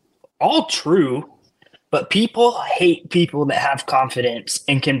ever. All true, but people hate people that have confidence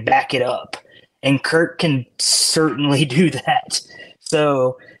and can back it up. And Kirk can certainly do that.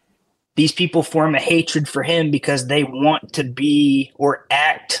 So these people form a hatred for him because they want to be or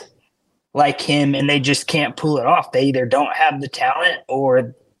act like him and they just can't pull it off. They either don't have the talent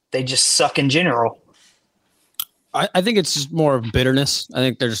or they just suck in general. I think it's just more of bitterness. I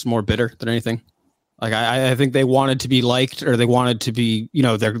think they're just more bitter than anything. Like I think they wanted to be liked, or they wanted to be, you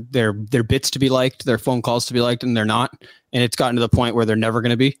know, their bits to be liked, their phone calls to be liked, and they're not. And it's gotten to the point where they're never going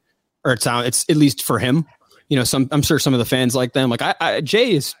to be, or it's at least for him. You know, I'm sure some of the fans like them. Like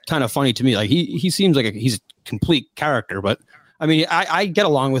Jay is kind of funny to me. Like he seems like he's a complete character, but I mean, I get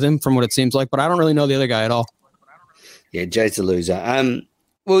along with him from what it seems like, but I don't really know the other guy at all. Yeah, Jay's a loser.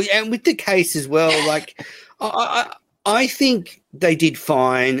 Well, and with the case as well, like I think they did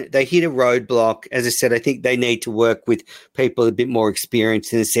fine. They hit a roadblock. As I said, I think they need to work with people a bit more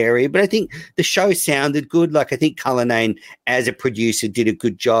experienced in this area. But I think the show sounded good. Like I think Cullinane, as a producer, did a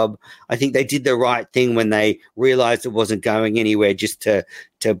good job. I think they did the right thing when they realized it wasn't going anywhere, just to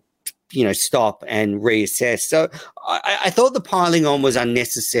you know, stop and reassess. So I thought the piling on was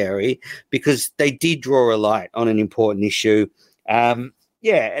unnecessary because they did draw a light on an important issue.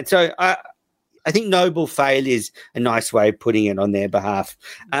 Yeah, and so I think noble failure is a nice way of putting it on their behalf.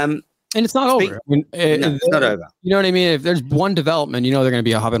 And it's not over. I mean, no, it's not over. You know what I mean? If there's one development, you know they're going to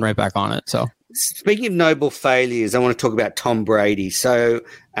be hopping right back on it. So speaking of noble failures, I want to talk about Tom Brady. So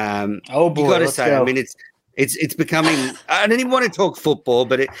boy, you got to say, go. I mean, it's becoming. I don't even want to talk football,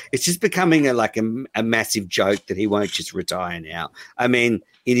 but it's just becoming a massive joke that he won't just retire now. I mean,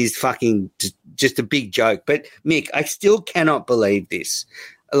 it is fucking just a big joke. But Mick, I still cannot believe this.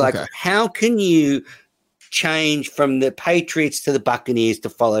 Like, okay. How can you change from the Patriots to the Buccaneers to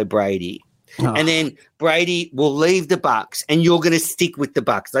follow Brady? Oh. And then Brady will leave the Bucs and you're going to stick with the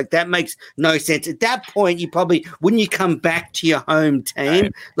Bucs. Like, that makes no sense. At that point, wouldn't you come back to your home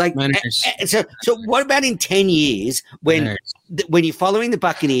team? Right. Like, so what about in 10 years when you're following the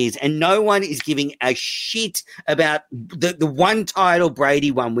Buccaneers and no one is giving a shit about the one title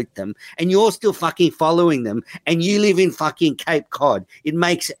Brady won with them, and you're still fucking following them, and you live in fucking Cape Cod? It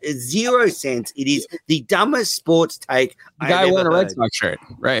makes zero sense. It is the dumbest sports take. The guy wearing a Red Sox shirt,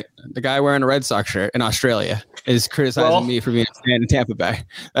 right? The guy wearing a Red Sox shirt in Australia is criticizing me for being a fan in Tampa Bay.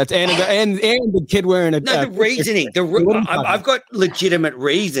 That's and the kid wearing a the reasoning. I've got legitimate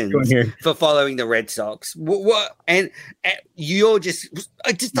reasons for following the Red Sox. What and you're just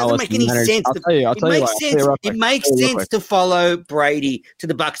it just doesn't make any sense. It makes sense to follow Brady to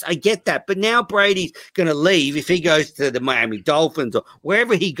the Bucs. I get that, but now Brady's going to leave. If he goes to the Miami Dolphins or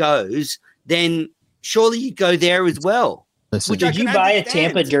wherever he goes, then surely you go there as well. Listen, did you buy a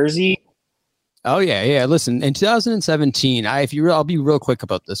Tampa jersey? Oh yeah. Listen, in 2017, I'll be real quick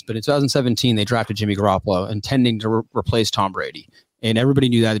about this, but in 2017 they drafted Jimmy Garoppolo, intending to replace Tom Brady. And everybody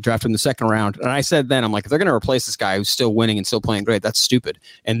knew that. They drafted him in the second round. And I said then, I'm like, if they're going to replace this guy who's still winning and still playing great, that's stupid.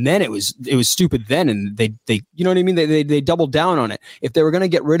 And then it was stupid then. And they you know what I mean? They doubled down on it. If they were going to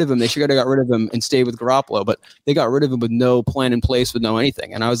get rid of him, they should have got rid of him and stayed with Garoppolo. But they got rid of him with no plan in place, with no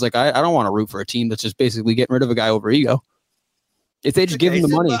anything. And I was like, I don't want to root for a team that's just basically getting rid of a guy over ego. If they just give him the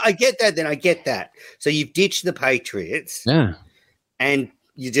money. I get that. Then I get that. So you've ditched the Patriots. Yeah. And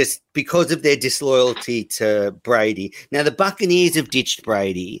you just, because of their disloyalty to Brady. Now the Buccaneers have ditched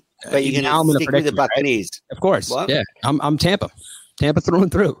Brady, but you're going to stick with the Buccaneers, right? Of course. What? Yeah, I'm Tampa through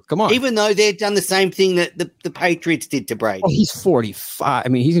and through. Come on. Even though they've done the same thing that the Patriots did to Brady. Well, he's 45. I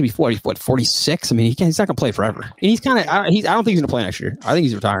mean, he's going to be 46. I mean, he's not going to play forever. And he's kind of. I don't think he's going to play next year. I think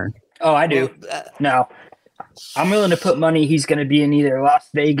he's retiring. Oh, I do. No. I'm willing to put money he's going to be in either Las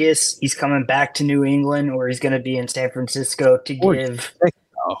Vegas, he's coming back to New England, or he's going to be in San Francisco to give.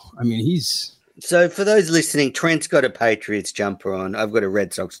 Oh, I mean, he's. So for those listening, Trent's got a Patriots jumper on. I've got a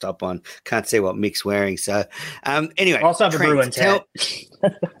Red Sox top on. Can't see what Mick's wearing. So anyway, also have a Bruins hat.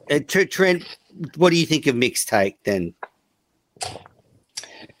 Trent, what do you think of Mick's take then?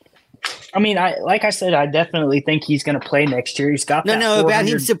 I mean, like I said, I definitely think he's going to play next year. He's got about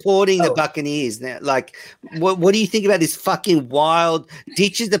him supporting the Buccaneers. Now, like, what do you think about this fucking wild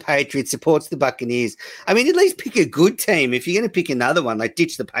ditches the Patriots, supports the Buccaneers? I mean, at least pick a good team. If you're going to pick another one, like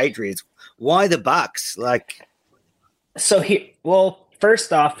ditch the Patriots, why the Bucks? Like, so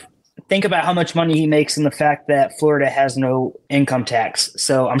first off, think about how much money he makes and the fact that Florida has no income tax.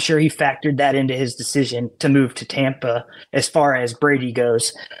 So I'm sure he factored that into his decision to move to Tampa as far as Brady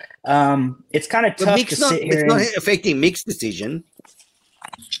goes. It's kind of tough to sit here. It's not affecting Mick's decision.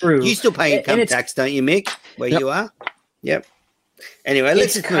 True. You still pay income tax, don't you, Mick? Where you are? Yep. Anyway,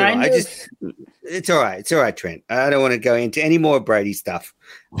 let's just move on. It's all right. It's all right, Trent. I don't want to go into any more Brady stuff.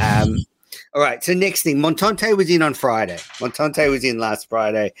 All right. So next thing, Montante was in on Friday. Montante was in last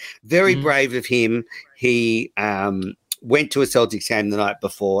Friday. Very brave of him. He went to a Celtics game the night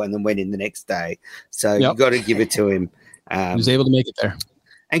before and then went in the next day. So you got to give it to him. He was able to make it there.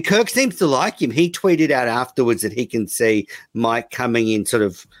 And Kirk seems to like him. He tweeted out afterwards that he can see Mike coming in sort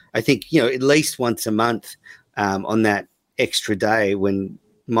of, I think, at least once a month on that extra day when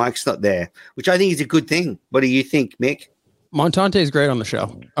Mike's not there, which I think is a good thing. What do you think, Mick? Montante is great on the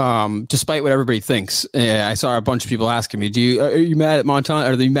show, despite what everybody thinks. I saw a bunch of people asking me, are you mad at Montante?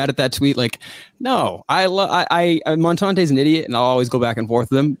 Are you mad at that tweet? Like, no, Montante's an idiot, and I'll always go back and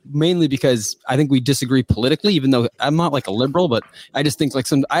forth with him, mainly because I think we disagree politically, even though I'm not like a liberal, but I just think like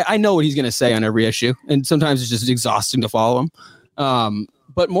I know what he's going to say on every issue, and sometimes it's just exhausting to follow him.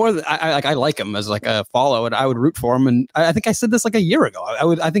 But more than I like him as like a follow, and I would root for him. And I think I said this like a year ago.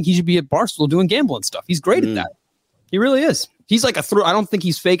 I think he should be at Barstool doing gambling stuff. He's great at that. He really is. He's like I don't think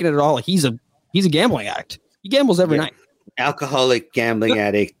he's faking it at all. He's a gambling addict. He gambles every night. Alcoholic, gambling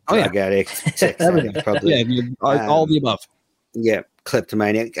addict, drug addict, sex addict, probably. Yeah, all the above. Yeah,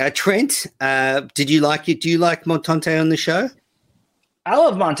 kleptomaniac. Trent, did you like it? Do you like Montante on the show? I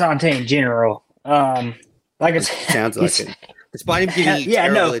love Montante in general. Like it sounds like it. Despite him giving you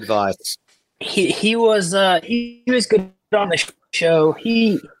terrible advice, he was good on the show.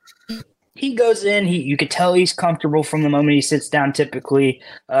 He goes in. You could tell he's comfortable from the moment he sits down, typically,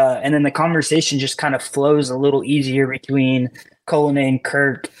 and then the conversation just kind of flows a little easier between Cullinane,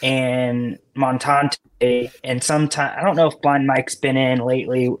 Kirk, and Montante. And sometimes I don't know if Blind Mike's been in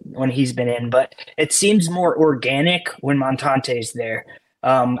lately when he's been in, but it seems more organic when Montante's there.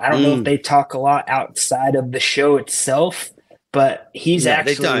 I don't know if they talk a lot outside of the show itself, but he's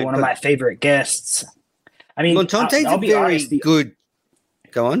actually one of my favorite guests. I mean, Montante's a very good.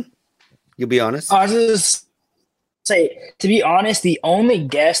 Go on. You'll be honest. I was just say, to be honest, the only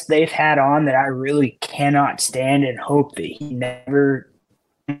guest they've had on that I really cannot stand and hope that he never.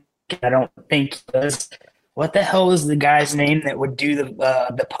 I don't think he does. What the hell is the guy's name that would do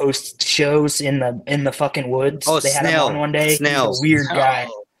the post shows in the fucking woods? Oh, they had him on one day. Snell. He's a weird guy.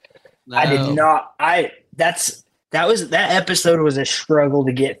 No. I did not. That episode was a struggle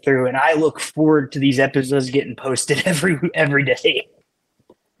to get through, and I look forward to these episodes getting posted every day.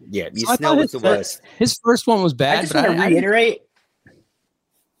 Yeah, Snell was the worst. His first one was bad. I just want to reiterate.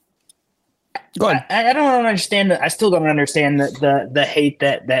 Go ahead. I don't understand. I still don't understand the hate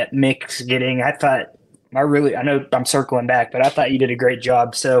that Mick's getting. I know I'm circling back, but I thought you did a great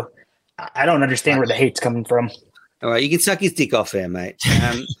job. So I don't understand where the hate's coming from. All right, you can suck his dick off there, mate.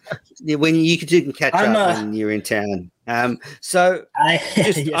 When you can catch up when you're in town. So Yes,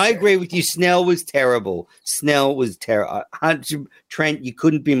 I sir. agree with you. Snell was terrible. Trent, you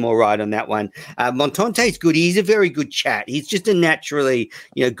couldn't be more right on that one. Montante's good. He's a very good chat. He's just a naturally,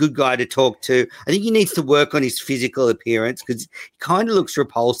 good guy to talk to. I think he needs to work on his physical appearance because he kind of looks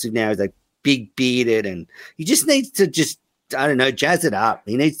repulsive now. He's like big bearded, and he just needs to I don't know, jazz it up.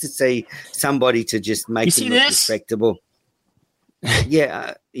 He needs to see somebody to just make You see him look this? respectable.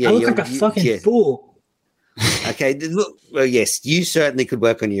 Yeah. I look like a fucking fool. Okay. Look, well, yes, you certainly could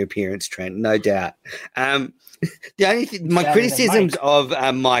work on your appearance, Trent, no doubt. The only thing, my Better than criticisms Mike.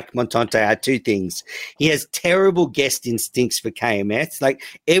 of Mike Montante are two things. He has terrible guest instincts for KMS. Like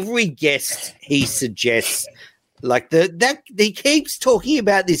every guest he suggests, like he keeps talking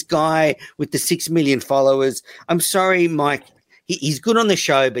about this guy with the 6 million followers. I'm sorry, Mike. He's good on the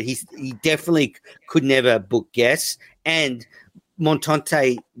show, but he definitely could never book guests. And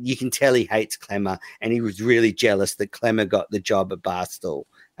Montante, you can tell he hates Clemmer, and he was really jealous that Clemmer got the job at Barstool.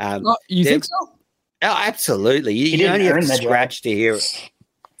 You think so? Oh, absolutely. You didn't only have earn to the scratch to hear it.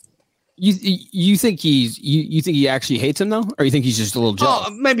 You think you think he actually hates him though, or you think he's just a little jealous?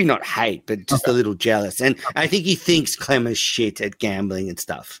 Oh, maybe not hate, but just a little jealous. And I think he thinks Clemmer's shit at gambling and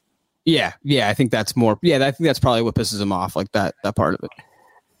stuff. Yeah. I think that's more. Yeah, I think that's probably what pisses him off, like that part of it.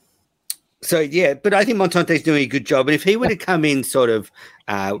 So, yeah, but I think Montante's doing a good job. And if he were to come in sort of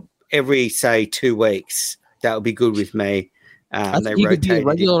every, say, 2 weeks, that would be good with me. I think he could be a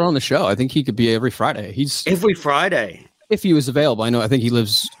regular on the show. I think he could be every Friday. He's every Friday if he was available. I think he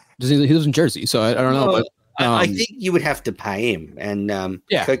lives. He lives in Jersey, so I don't know. Well, but, I think you would have to pay him, and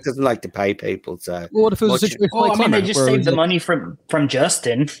Kirk doesn't like to pay people. So, well, what if it was a situation like They Clemmer, just where saved the like, money from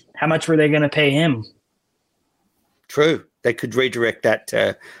Justin. How much were they going to pay him? True, they could redirect that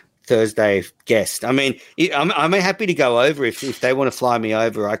to Thursday guest. I mean, I'm happy to go over if they want to fly me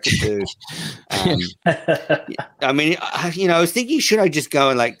over. I could do. I mean, I was thinking, should I just go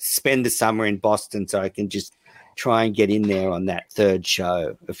and like spend the summer in Boston so I can just try and get in there on that third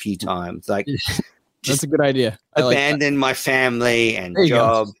show a few times? Like, that's a good idea. Abandon my family and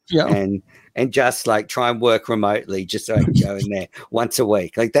job and just like try and work remotely just so I can go in there once a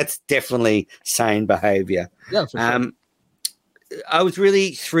week. Like that's definitely sane behavior. Yeah, for sure. I was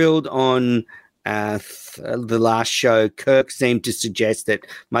really thrilled on the last show. Kirk seemed to suggest that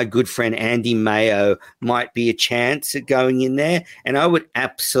my good friend Andy Mayo might be a chance at going in there, and I would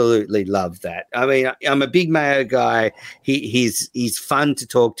absolutely love that. I mean, I'm a big Mayo guy. He's fun to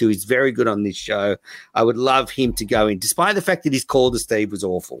talk to. He's very good on this show. I would love him to go in, despite the fact that his call to Steve was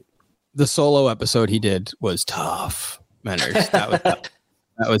awful. The solo episode he did was tough, Manners.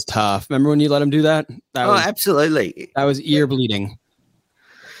 That was tough. Remember when you let him do that? Absolutely. That was ear bleeding.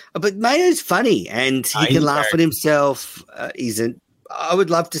 But Mayo's funny, and he can laugh at himself. I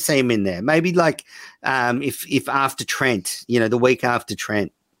would love to see him in there. Maybe like if after Trent, the week after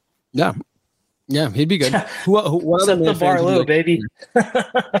Trent. Yeah, he'd be good. What Set the bar low, baby. What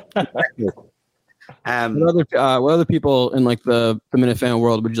other people in like the Minute Fan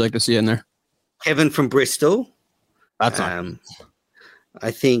world would you like to see in there? Kevin from Bristol. That's not. I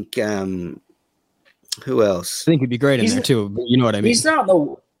think who else? I think he'd be great in there too. But you know what I mean? He's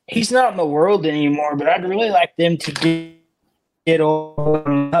not in the world anymore, but I'd really like them to get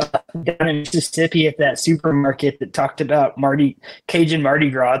down in Mississippi at that supermarket that talked about Cajun Mardi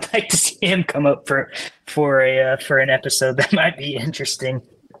Gras. I'd like to see him come up for an episode. That might be interesting.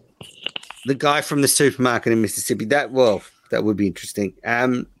 The guy from the supermarket in Mississippi. That would be interesting.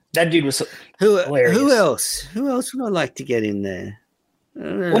 That dude was hilarious. Who else? Who else would I like to get in there?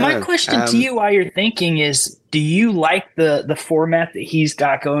 Well, my question to you while you're thinking is, do you like the format that he's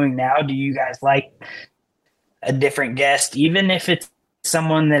got going now? Do you guys like a different guest, even if it's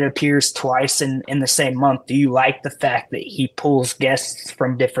someone that appears twice in the same month? Do you like the fact that he pulls guests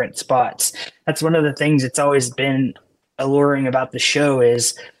from different spots? That's one of the things that's always been alluring about the show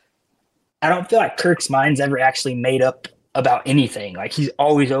is I don't feel like Kirk's mind's ever actually made up about anything. Like he's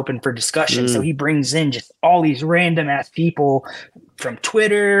always open for discussion. So he brings in just all these random ass people from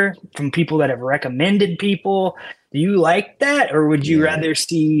Twitter, from people that have recommended people. Do you like that, or would you rather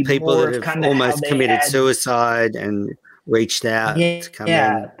see people more that have almost committed suicide and reached out to come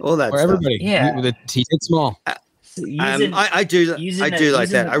in? All that stuff. Everybody, he did small. I do like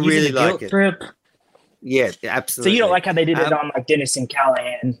that. I really like it. Trip. Yeah, absolutely. So you don't like how they did it on like Dennis and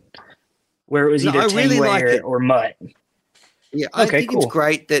Callahan, where it was either Tanway or Mutt. Yeah, I think it's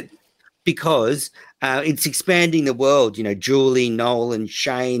great that because it's expanding the world. Julie, Nolan,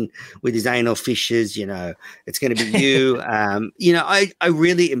 Shane with his anal fissures. It's going to be you. I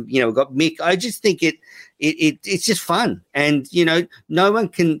really, got Mick. I just think it's just fun, and no one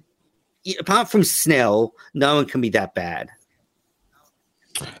can apart from Snell, no one can be that bad.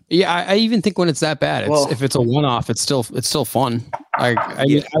 Yeah, I even think when it's that bad, if it's a one-off, it's still fun. I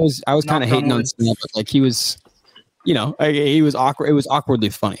was kind of hating on Snell, but like he was, he was awkward. It was awkwardly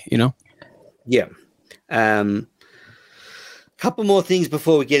funny, Yeah. Couple more things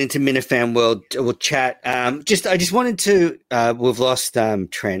before we get into Minifan World. We'll chat. I just wanted to. We've lost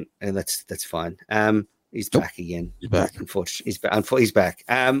Trent, and that's fine. He's back again. He's back. Unfortunately, he's back.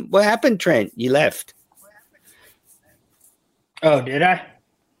 What happened, Trent? You left. Oh, did I?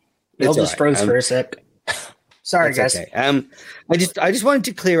 It just froze for a sec. Sorry, guys. Okay. I just wanted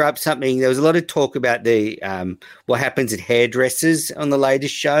to clear up something. There was a lot of talk about the what happens at hairdressers on the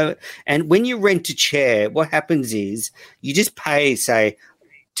latest show. And when you rent a chair, what happens is you just pay, say,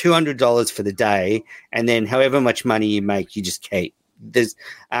 $200 for the day, and then however much money you make, you just keep. There's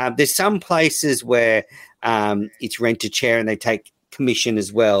some places where it's rent a chair and they take commission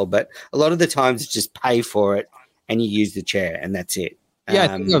as well, but a lot of the times it's just pay for it and you use the chair and that's it.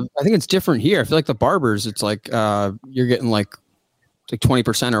 Yeah, I think it's different here. I feel like the barbers, it's like you're getting like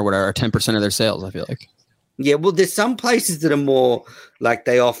 20% or whatever, or 10% of their sales, I feel like. Yeah, well, there's some places that are more like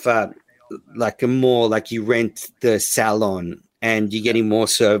they offer like you rent the salon and you're getting more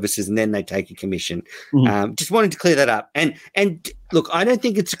services and then they take a commission. Mm-hmm. Just wanted to clear that up. And look, I don't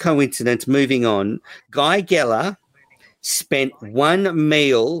think it's a coincidence. Moving on, Guy Geller spent one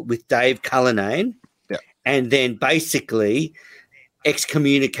meal with Dave Cullinane and then basically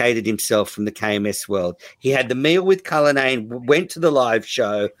excommunicated himself from the KMS world. He had the meal with Cullinane, went to the live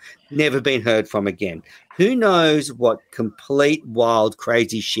show, never been heard from again. Who knows what complete wild,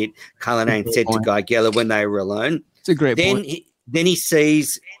 crazy shit Cullinane said to Guy Geller when they were alone. It's a great point. Then he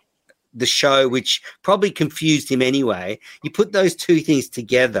sees the show, which probably confused him anyway. You put those two things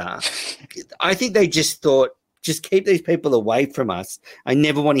together. I think they just thought, just keep these people away from us. I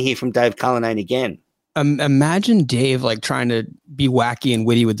never want to hear from Dave Cullinane again. Imagine Dave like trying to be wacky and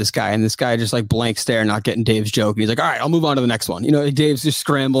witty with this guy, and this guy just like blank stare, not getting Dave's joke. And he's like, "All right, I'll move on to the next one." Dave's just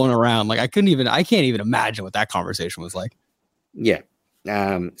scrambling around. Like I can't even imagine what that conversation was like. Yeah.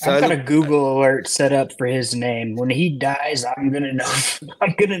 So I've got a Google alert set up for his name. When he dies, I'm gonna know.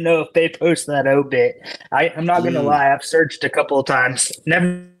 I'm gonna know if they post that obit. I'm not gonna lie. I've searched a couple of times.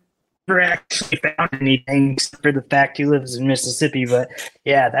 Never actually found anything for the fact he lives in Mississippi, but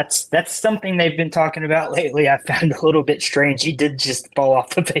yeah, that's something they've been talking about lately. I found a little bit strange. He did just fall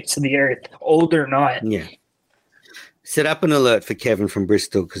off the face of the earth, old or not. Yeah. Set up an alert for Kevin from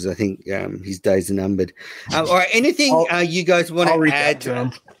Bristol because I think his days are numbered. All right, anything you guys want to add to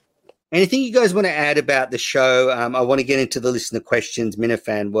him? Anything you guys want to add about the show? I want to get into the listener questions,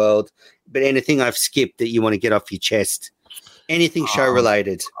 Minifan World, but anything I've skipped that you want to get off your chest? Anything show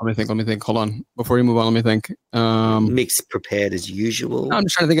related? Let me think. Hold on. Before you move on, let me think. Mix prepared as usual. No, I'm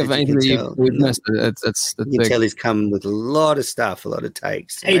just trying to think of anything that we've missed. You can tell he's come with a lot of stuff, a lot of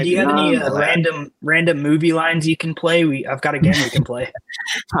takes. Hey, do you have any random movie lines you can play? I've got a game we can play.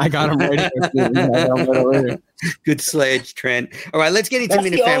 I got him right. Good sledge, Trent. All right, let's get into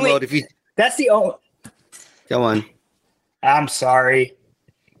Minifan World. That's the only. Go on. I'm sorry.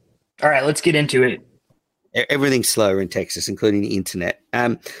 All right, let's get into it. Everything's slower in Texas, including the internet.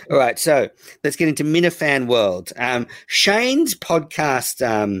 All right, so let's get into Minifan World. Shane's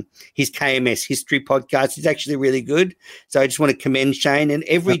podcast, his KMS history podcast, is actually really good. So I just want to commend Shane. And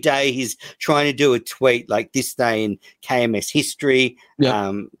every day he's trying to do a tweet like this day in KMS history.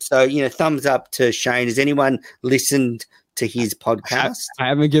 Yep. So, thumbs up to Shane. Has anyone listened to his podcast? I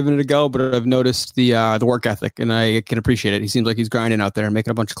haven't given it a go, but I've noticed the work ethic, and I can appreciate it. He seems like he's grinding out there and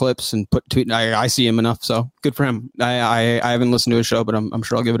making a bunch of clips and tweeting. I see him enough, so good for him. I haven't listened to his show, but I'm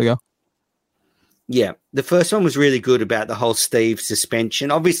sure I'll give it a go. Yeah, the first one was really good about the whole Steve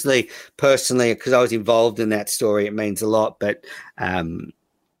suspension. Obviously, personally, because I was involved in that story, it means a lot. But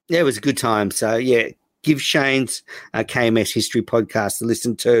it was a good time. So yeah. Give Shane's KMS history podcast to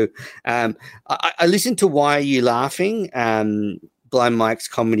listen to. I listened to Why Are You Laughing? Blind Mike's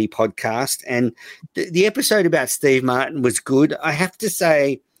comedy podcast. And the episode about Steve Martin was good. I have to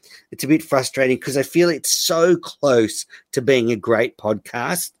say it's a bit frustrating because I feel it's so close to being a great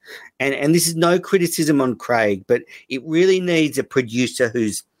podcast. And this is no criticism on Craig, but it really needs a producer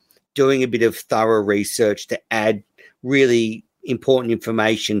who's doing a bit of thorough research to add really important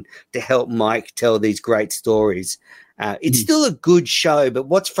information to help Mike tell these great stories. It's still a good show, but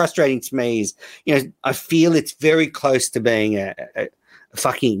what's frustrating to me is, I feel it's very close to being a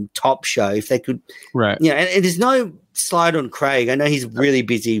fucking top show. If they could, right? And there's no slide on Craig. I know he's really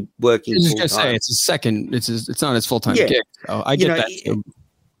busy working. I was just gonna say it's his second. It's not his full time gig. So I get that. Too.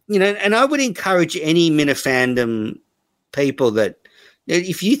 And I would encourage any Minifandom people that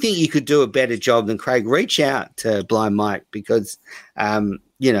if you think you could do a better job than Craig, reach out to Blind Mike because,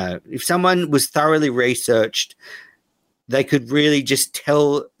 if someone was thoroughly researched, they could really just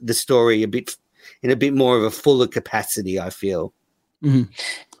tell the story in a bit more of a fuller capacity, I feel. Mm-hmm.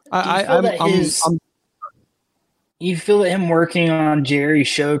 You feel that him working on Jerry's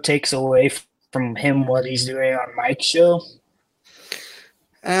show takes away from him what he's doing on Mike's show?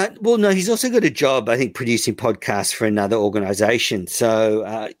 Well, no, he's also got a job, I think, producing podcasts for another organization. So,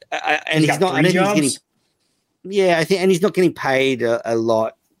 and he's not. I don't think he's getting. Yeah, I think, and he's not getting paid a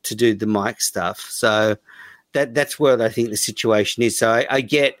lot to do the Mike stuff. So that's what I think the situation is. So I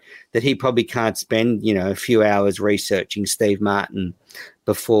get that he probably can't spend a few hours researching Steve Martin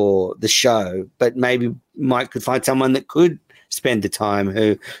before the show, but maybe Mike could find someone that could spend the time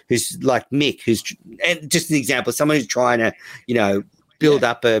who's like Mick, and just an example, someone who's trying to build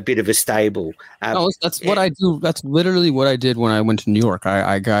up a bit of a stable. That's what I do. That's literally what I did when I went to New York.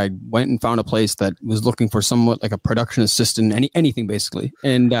 I went and found a place that was looking for somewhat like a production assistant, anything basically.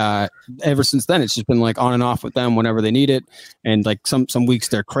 And ever since then, it's just been like on and off with them whenever they need it. And like some weeks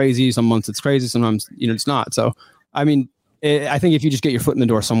they're crazy, some months it's crazy, sometimes it's not. So I mean, I think if you just get your foot in the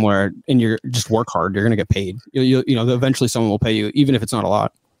door somewhere and you just work hard, you're going to get paid. Eventually someone will pay you, even if it's not a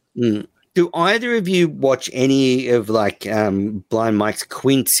lot. Mm. Do either of you watch any of Blind Mike's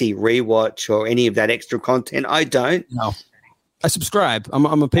Quincy rewatch or any of that extra content? I don't. No, I subscribe. I'm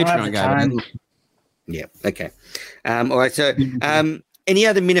a Patreon guy. Yeah. Okay. All right. So, any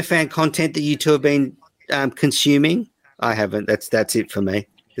other Minifan content that you two have been consuming? I haven't. That's it for me.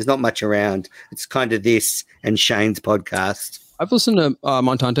 There's not much around. It's kind of this and Shane's podcast. I've listened to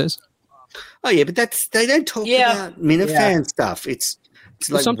Montantes. Oh yeah, but they don't talk about Minifan stuff. It's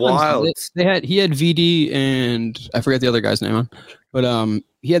like wild. He had VD and I forget the other guy's name on, but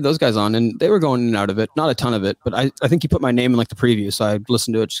he had those guys on and they were going in and out of it. Not a ton of it, but I think he put my name in like the preview, so I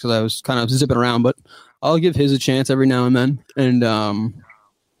listened to it just because I was kind of zipping around. But I'll give his a chance every now and then, and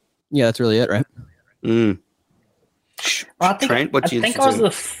that's really it, right? Mm. Well, Trent, I think I was the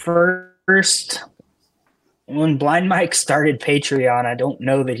first when Blind Mike started Patreon. I don't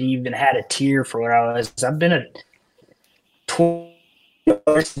know that he even had a tier for what I was. I've been a $20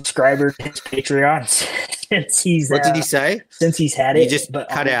 subscriber to his Patreon since he's. What did he say? Since he's had it, you just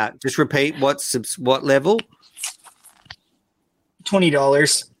cut out. Just repeat what level?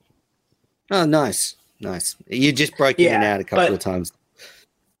 $20. Oh, nice. You just broke in and out a couple of times.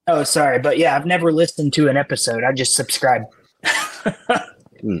 Oh, sorry, but yeah, I've never listened to an episode. I just subscribe.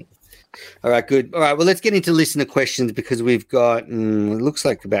 All right, good. All right, well, let's get into listener questions because we've got it looks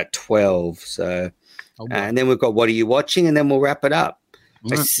like about 12. So, and then we've got what are you watching, and then we'll wrap it up.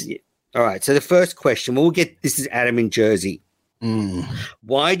 All right. So the first question, this is Adam in Jersey.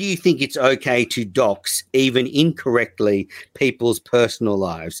 Why do you think it's okay to dox, even incorrectly, people's personal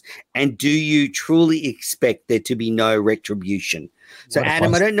lives? And do you truly expect there to be no retribution? So,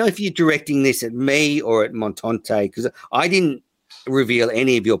 Adam, I don't know if you're directing this at me or at Montante because I didn't reveal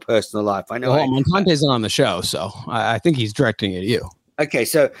any of your personal life. I know Montante's not on the show, so I think he's directing it at you. Okay,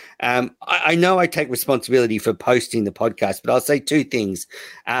 so I know I take responsibility for posting the podcast, but I'll say two things.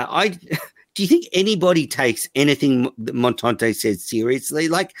 Do you think anybody takes anything that Montante says seriously?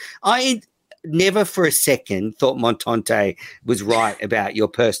 Like, I never for a second thought Montante was right about your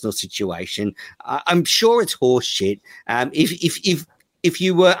personal situation. I'm sure it's horse shit. If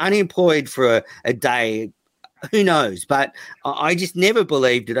you were unemployed for a day, who knows? But I just never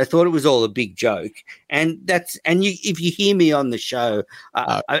believed it. I thought it was all a big joke. If you hear me on the show,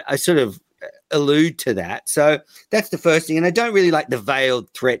 I sort of allude to that. So that's the first thing. And I don't really like the veiled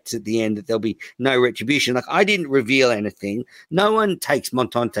threats at the end that there'll be no retribution. Like, I didn't reveal anything. No one takes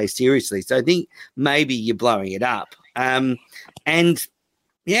Montante seriously. So I think maybe you're blowing it up. And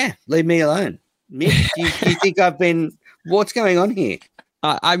yeah, leave me alone. Mick, do you think what's going on here?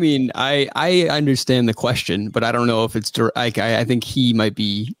 I mean, I understand the question, but I don't know if it's like, I think he might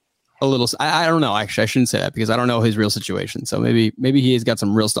be a little, I don't know. Actually, I shouldn't say that because I don't know his real situation. So maybe he has got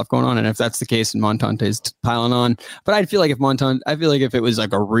some real stuff going on. And if that's the case, and Montante's piling on, but I feel like if it was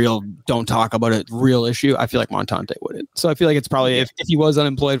like a real, don't talk about it, real issue, I feel like Montante wouldn't. So I feel like it's probably if he was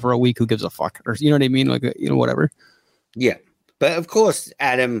unemployed for a week, who gives a fuck? Or, you know what I mean? Like, whatever. Yeah. But of course,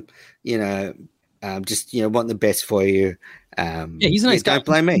 Adam, just, want the best for you. Yeah, he's a nice guy. Don't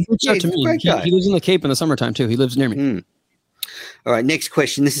blame me. He lives in the Cape in the summertime too. He lives near me. All right, next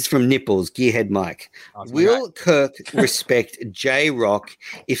question. This is from Nipples, Gearhead Mike. Will Kirk respect J-Rock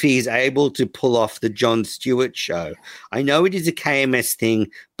if he is able to pull off the Jon Stewart show? I know it is a KMS thing,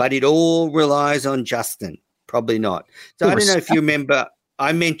 but it all relies on Justin. Probably not. So I don't know if you remember.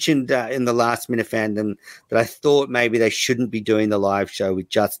 I mentioned in the Last Minute Fandom that I thought maybe they shouldn't be doing the live show with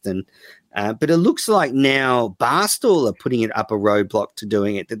Justin. But it looks like now Barstool are putting it up a roadblock to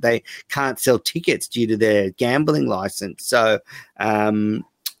doing it, that they can't sell tickets due to their gambling license. So,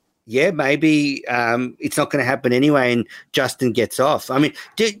 maybe it's not going to happen anyway, and Justin gets off.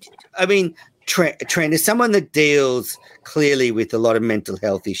 Trent, as someone that deals clearly with a lot of mental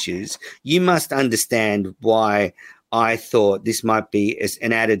health issues, you must understand why I thought this might be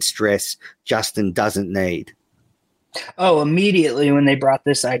an added stress Justin doesn't need. Oh, immediately when they brought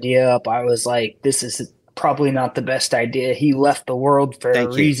this idea up, I was like, this is probably not the best idea. He left the world for a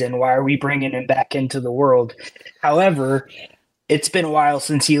reason. Why are we bringing him back into the world? However, it's been a while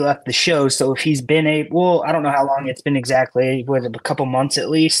since he left the show. So if he's been I don't know how long it's been exactly, with a couple months at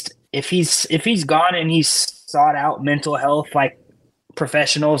least. If he's gone and he's sought out mental health like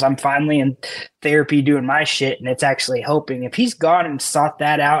professionals, I'm finally in therapy doing my shit and it's actually helping. If he's gone and sought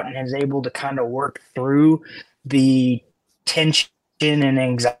that out and is able to kind of work through the tension and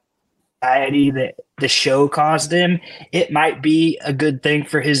anxiety that the show caused him, it might be a good thing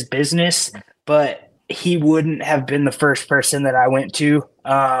for his business, but he wouldn't have been the first person that I went to,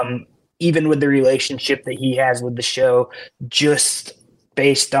 even with the relationship that he has with the show, just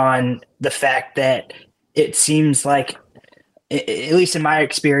based on the fact that it seems like, at least in my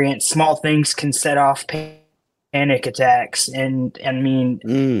experience, small things can set off panic attacks. And I mean,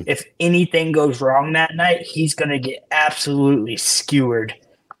 if anything goes wrong that night, he's going to get absolutely skewered.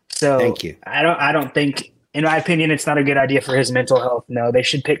 So thank you. I don't think, in my opinion, it's not a good idea for his mental health. No, they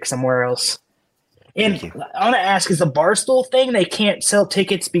should pick somewhere else. And I want to ask, is the Barstool thing, they can't sell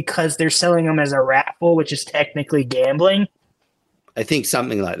tickets because they're selling them as a raffle, which is technically gambling? I think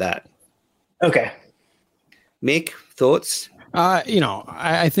something like that. Okay. Mick, thoughts?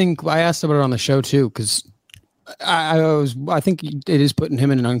 I think I asked about it on the show too, because I think it is putting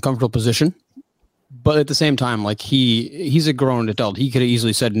him in an uncomfortable position, but at the same time, like he's a grown adult. He could have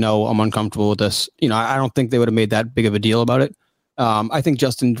easily said, no, I'm uncomfortable with this. I don't think they would have made that big of a deal about it. I think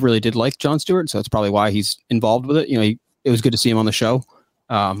Justin really did like Jon Stewart, so that's probably why he's involved with it. It was good to see him on the show,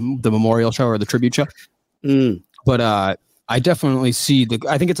 the memorial show or the tribute show. But I definitely see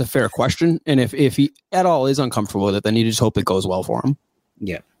I think it's a fair question. And if he at all is uncomfortable with it, then you just hope it goes well for him.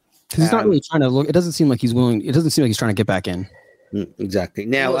 Yeah. Because he's not really trying to look. It doesn't seem like he's willing. It doesn't seem like he's trying to get back in. Exactly.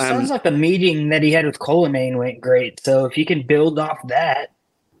 Now, it sounds like the meeting that he had with Colemane went great. So if he can build off that,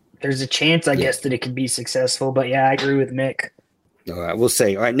 there's a chance, I guess, that it could be successful. But yeah, I agree with Mick. All right, we'll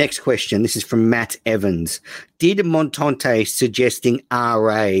see. All right, next question. This is from Matt Evans. Did Montante suggesting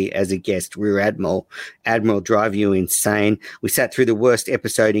RA as a guest, Rear Admiral, drive you insane? We sat through the worst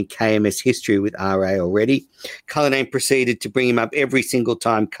episode in KMS history with RA already. Cullinane proceeded to bring him up every single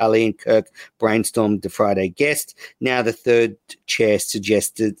time Cully and Kirk brainstormed the Friday guest. Now the third chair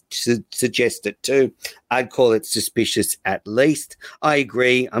suggested too. I'd call it suspicious at least. I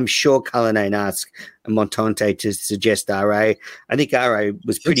agree. I'm sure Cullinane asked Montante to suggest RA. I think RA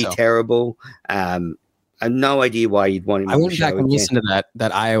was pretty terrible. I have no idea why you'd want him. I went back and listened to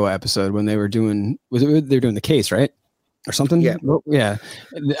that Iowa episode when they were doing they're doing the case, right? Or something? Yeah. Yeah.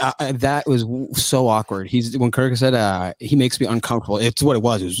 That was so awkward. When Kirk said he makes me uncomfortable. It's what it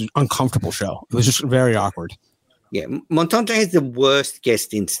was. It was an uncomfortable show. It was just very awkward. Yeah, Montante has the worst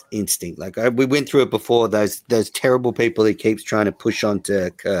guest instinct. Like we went through it before. Those terrible people he keeps trying to push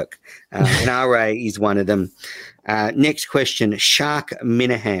onto Kirk, and RA is one of them. Next question, Shark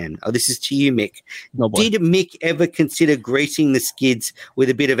Minahan. Oh, this is to you, Mick. Oh, did Mick ever consider greasing the skids with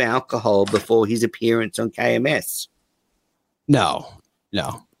a bit of alcohol before his appearance on KMS? No.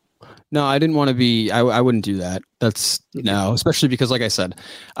 I didn't want to be. I wouldn't do that. No, especially because, like I said,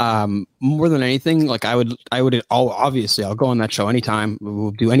 more than anything, like I would. Obviously, I'll go on that show anytime.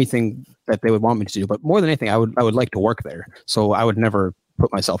 We'll do anything that they would want me to do. But more than anything, I would like to work there. So I would never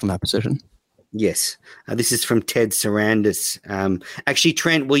put myself in that position. Yes. This is from Ted Sarandis. Actually,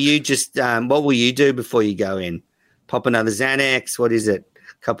 Trent, will you just what will you do before you go in? Pop another Xanax? What is it?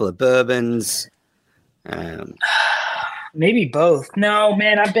 A couple of bourbons? Maybe both. No,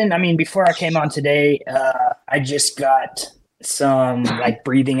 man, before I came on today, I just got some like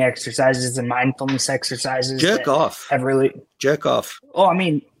breathing exercises and mindfulness exercises. Jerk off. Oh,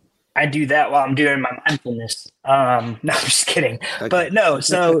 I do that while I'm doing my mindfulness. No, I'm just kidding. Okay. But no,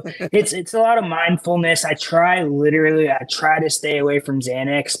 so it's a lot of mindfulness. I try to stay away from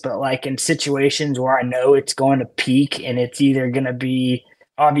Xanax, but like in situations where I know it's going to peak and it's either going to be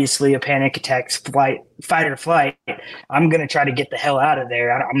obviously a panic attack, fight or flight, I'm going to try to get the hell out of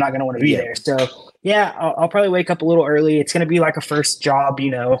there. I'm not going to want to be there. So yeah, I'll probably wake up a little early. It's going to be like a first job,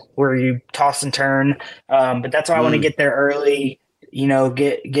 where you toss and turn. But that's why I want to get there early.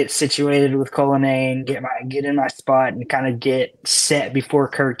 get situated with Cullinane, get in my spot, and kind of get set before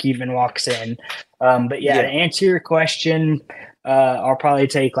Kirk even walks in. But yeah, to answer your question, I'll probably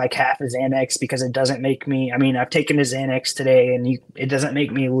take like half a Xanax because it doesn't make me. I mean, I've taken a Xanax today, and it doesn't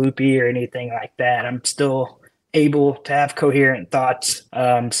make me loopy or anything like that. I'm still able to have coherent thoughts.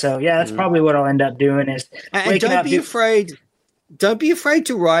 So yeah, that's probably what I'll end up doing. Is and don't be afraid. Don't be afraid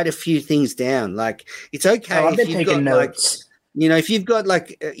to write a few things down. Like it's okay. I've been taking notes. If you've got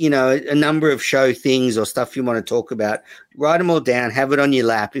a number of show things or stuff you want to talk about, write them all down, have it on your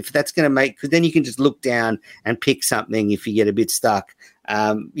lap. If that's going to because then you can just look down and pick something if you get a bit stuck.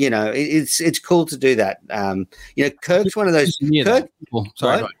 It's cool to do that. Kirk's one of those. Kirk,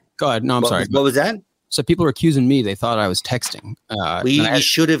 sorry, go ahead. No, I'm sorry. What was that? So people are accusing me. They thought I was texting. You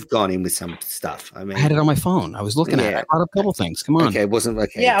should have gone in with some stuff. I mean, I had it on my phone. I was looking at it. I bought a couple things. Come on. Okay, it wasn't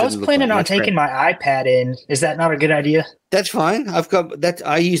okay. Yeah, I was planning on taking my iPad in. Is that not a good idea? That's fine. I've got that.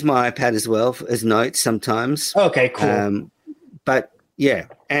 I use my iPad as well as notes sometimes. Okay, cool. But yeah,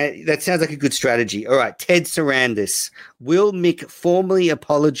 that sounds like a good strategy. All right, Ted Sarandis. Will Mick formally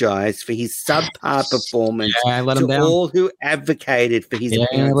apologize for his subpar performance to all who advocated for his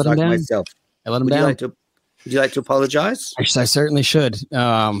appearance, like myself? I let him down. Would you like to apologize? I certainly should.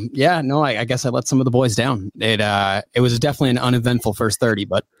 I guess I let some of the boys down. It was definitely an uneventful first 30,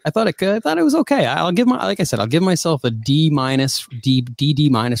 but I thought it was okay. I'll give myself a D- for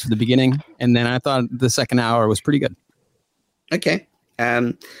the beginning, and then I thought the second hour was pretty good. Okay.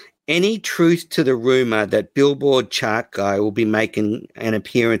 Any truth to the rumor that Billboard chart guy will be making an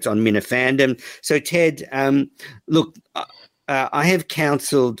appearance on Minifandom? So Ted, look. I have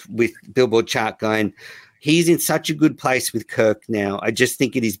counseled with Billboard chart guy, and he's in such a good place with Kirk now. I just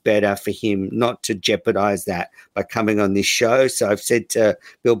think it is better for him not to jeopardize that by coming on this show. So I've said to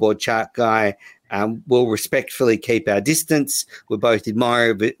Billboard chart guy, we'll respectfully keep our distance. We're both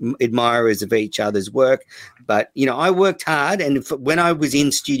admirers of each other's work. But, I worked hard, and when I was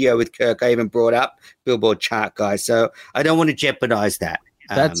in studio with Kirk, I even brought up Billboard chart guy. So I don't want to jeopardize that.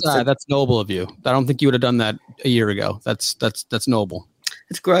 That's noble of you. I don't think you would have done that a year ago. That's noble.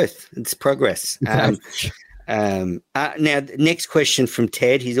 It's growth. It's progress. Now, next question from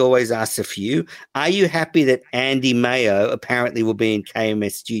Ted. He's always asked a few. Are you happy that Andy Mayo apparently will be in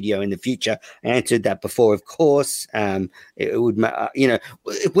KMS studio in the future? I answered that before, of course. It would,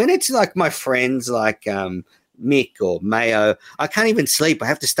 when it's like my friends like Mick or Mayo, I can't even sleep. I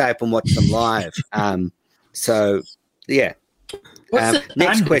have to stay up and watch them live. So, yeah. What's the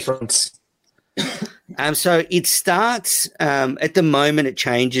next question? So it starts at the moment. It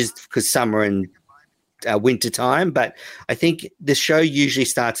changes because summer and winter time, but I think the show usually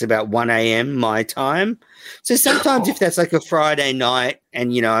starts about 1 a.m. my time. So sometimes if that's like a Friday night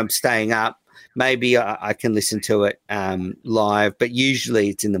and I'm staying up, maybe I can listen to it live. But usually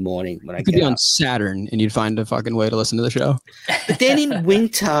it's in the morning when I could be on up. Saturn and you'd find a fucking way to listen to the show. But then in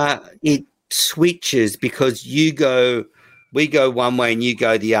winter it switches because we go one way and you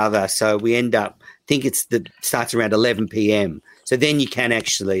go the other. So we end up, I think starts around 11 p.m. So then you can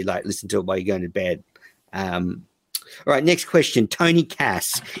actually listen to it while you're going to bed. All right, next question. Tony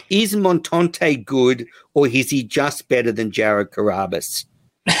Cass. Is Montante good or is he just better than Jared Carabas?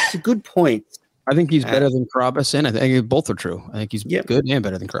 It's a good point. I think he's better than Carabas, and I think both are true. I think he's good and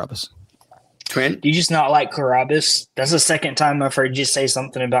better than Carabas. Trent? Do you just not like Carabas? That's the second time I've heard you say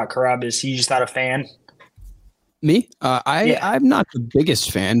something about Carabas. You just not a fan? Me? I'm not the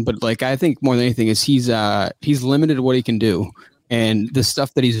biggest fan, but I think more than anything is he's limited what he can do, and the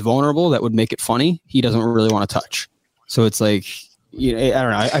stuff that he's vulnerable that would make it funny, he doesn't really want to touch. So it's I don't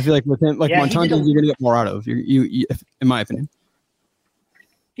know. I feel like with him, Montante, you're gonna get more out of you, in my opinion.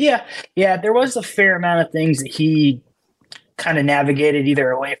 Yeah. There was a fair amount of things that he kind of navigated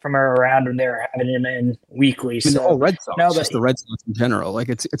either away from or around when they were having him in weekly. So the Red Sox, just the Red Sox in general,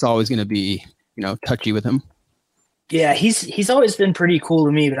 it's always going to be touchy with him. Yeah, he's always been pretty cool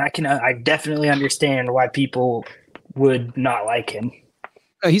to me, but I definitely understand why people would not like him.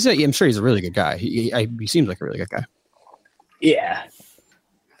 I'm sure he's a really good guy. He seems like a really good guy. Yeah.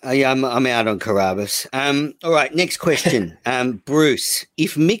 I'm out on Carabas. All right, next question. Bruce,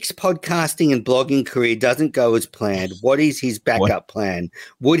 if Mick's podcasting and blogging career doesn't go as planned, what is his backup plan?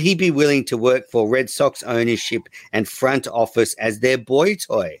 Would he be willing to work for Red Sox ownership and front office as their boy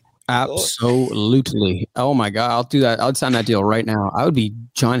toy? Absolutely. Oh my God, I'll do that. I'll sign that deal right now. I would be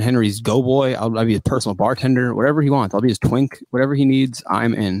John Henry's go boy. I'll be his personal bartender, whatever he wants. I'll be his twink, whatever he needs.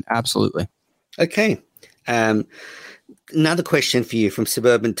 I'm in. Absolutely. Okay. Another question for you from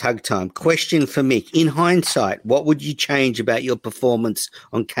Suburban Tug Time. Question for Mick. In hindsight, what would you change about your performance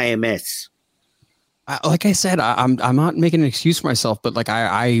on KMS? like I said, I'm not making an excuse for myself, but like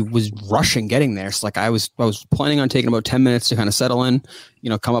I was rushing getting there. So like I was planning on taking about 10 minutes to kind of settle in,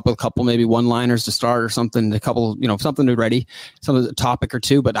 come up with a couple, maybe one-liners to start or something, a couple, something to ready, some of the topic or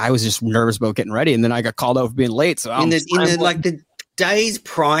two, but I was just nervous about getting ready. And then I got called out for being late. So in the days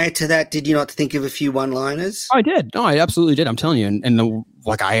prior to that, did you not think of a few one-liners? I did. No, I absolutely did. I'm telling you. And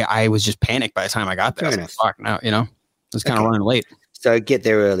I was just panicked by the time I got there. Fair I was like, fuck, now, I was kind of running late. So get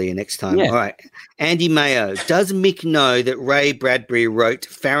there earlier next time. Yeah. All right. Andy Mayo, does Mick know that Ray Bradbury wrote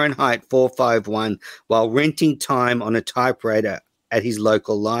Fahrenheit 451 while renting time on a typewriter at his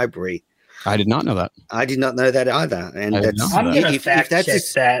local library? I did not know that. I did not know that either. And I'm going to fact check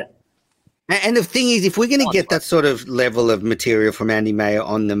that. And the thing is, if we're going to get that sort of level of material from Andy Mayo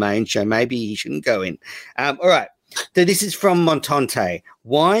on the main show, maybe he shouldn't go in. All right. So this is from Montante.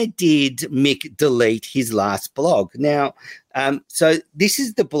 Why did Mick delete his last blog? Now, so this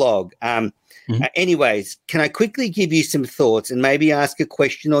is the blog. Anyways, can I quickly give you some thoughts and maybe ask a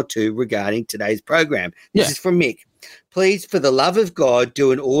question or two regarding today's program? This is from Mick. Please, for the love of God,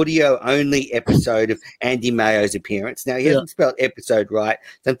 do an audio-only episode of Andy Mayo's appearance. Now, he hasn't spelled episode right,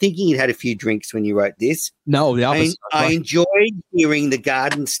 so I'm thinking he'd had a few drinks when you wrote this. No, the opposite. I enjoyed hearing the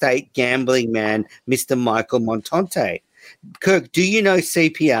Garden State gambling man, Mr. Michael Montante. Kirk, do you know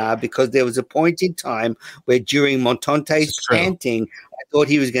CPR? Because there was a point in time where during Montante's panting, I thought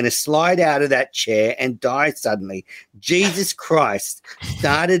he was going to slide out of that chair and die suddenly. Jesus Christ.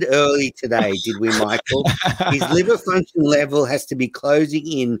 Started early today, did we, Michael? His liver function level has to be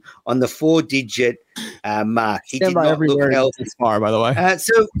closing in on the 4-digit mark. He did not look healthy. Far, by the way.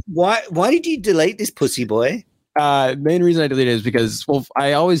 So why did you delete this pussy boy? Main reason I deleted it is because,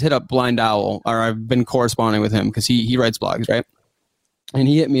 I always hit up Blind Owl, or I've been corresponding with him because he writes blogs, right? And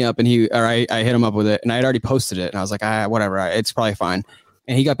he hit me up, and I hit him up with it, and I had already posted it, and I was like, whatever, it's probably fine.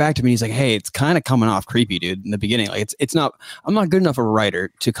 And he got back to me. He's like, "Hey, it's kind of coming off creepy, dude. In the beginning, like it's not. I'm not good enough a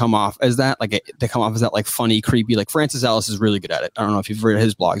writer to come off as that. To come off as that, like funny, creepy. Like Francis Ellis is really good at it. I don't know if you've read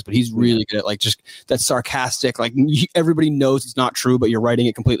his blogs, but he's really good at like just that sarcastic. Like everybody knows it's not true, but you're writing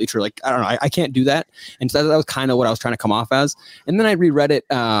it completely true. Like I don't know. I can't do that. And so that was kind of what I was trying to come off as. And then I reread it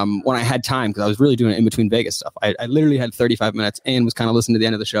when I had time because I was really doing it in between Vegas stuff. I literally had 35 minutes and was kind of listening to the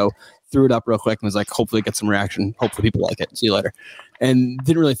end of the show. Threw it up real quick and was like, hopefully get some reaction. Hopefully people like it. See you later. And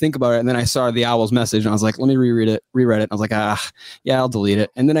didn't really think about it. And then I saw the Owl's message and I was like, let me reread it. And I was like, yeah, I'll delete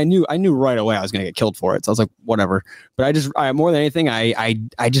it. And then I knew right away I was going to get killed for it. So I was like, whatever. But I more than anything, I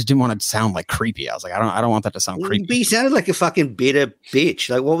just didn't want to sound like creepy. I was like, I don't want that to sound creepy. But you sounded like a fucking bitter bitch.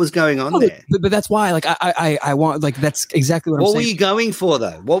 Like what was going on there? But that's why, like, I want, like, that's exactly what I'm saying. What were you going for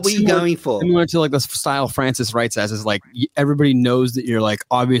though? What were you going for? Similar to like the style Francis writes as is like, everybody knows that you're like,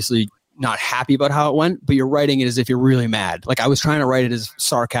 obviously not happy about how it went, but you're writing it as if you're really mad. Like I was trying to write it as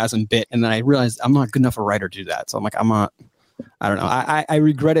sarcasm bit, and then I realized I'm not good enough a writer to do that. So I'm like, I don't know. I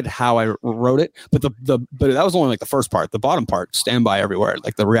regretted how I wrote it, but but that was only like the first part. The bottom part, stand by every word.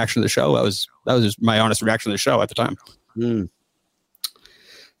 Like the reaction to the show, that was just my honest reaction to the show at the time.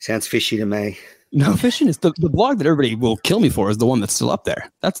 Sounds fishy to me. No, fishing is the blog that everybody will kill me for is the one that's still up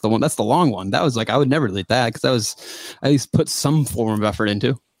there. That's the one. That's the long one. That was like, I would never delete that because that was at least put some form of effort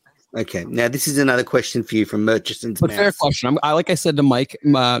into. Okay, now this is another question for you from Murchison's Mouth. Fair question. Like I said to Mike,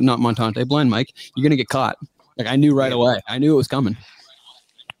 not Montante, Blind Mike, you're gonna get caught. Like I knew right away. I knew it was coming.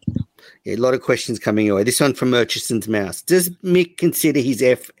 Yeah, a lot of questions coming your way. This one from Murchison's Mouse. Does Mick consider his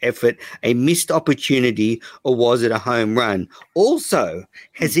effort a missed opportunity or was it a home run? Also,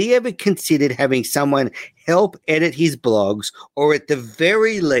 has he ever considered having someone help edit his blogs or at the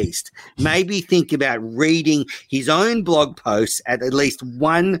very least maybe think about reading his own blog posts at least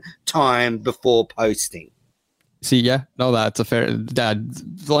one time before posting? See, yeah, no, that's a fair. Dad,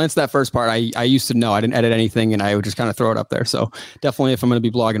 to answer that first part, I used to know I didn't edit anything, and I would just kind of throw it up there. So definitely, if I'm going to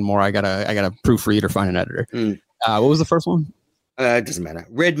be blogging more, I gotta proofread or find an editor. What was the first one? It doesn't matter.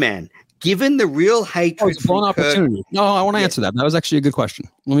 Redman. Given the real hatred, it's a blown opportunity. No, I want to answer that. That was actually a good question.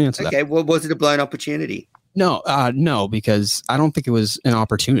 Let me answer that. Okay, well, was it a blown opportunity? No, because I don't think it was an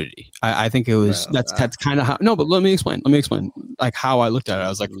opportunity. I think it was that's kind of how. No, but let me explain. Like how I looked at it. I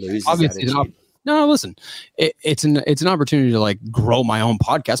was like, obviously, no, listen, it's an opportunity to like grow my own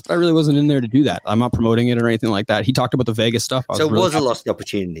podcast, but I really wasn't in there to do that. I'm not promoting it or anything like that. He talked about the Vegas stuff. So it was a lost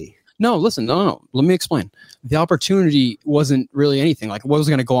opportunity. No, listen, no. Let me explain. The opportunity wasn't really anything. Like, what was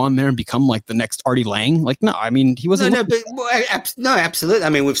going to go on there and become like the next Artie Lang? Like, no, I mean, he wasn't. No, absolutely. I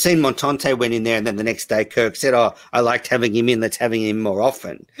mean, we've seen Montante went in there, and then the next day Kirk said, "Oh, I liked having him in. Let's having him more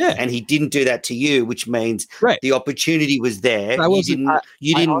often." Yeah. And he didn't do that to you, which means the opportunity was there.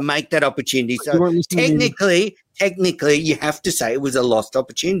 You didn't make that opportunity. So technically you have to say it was a lost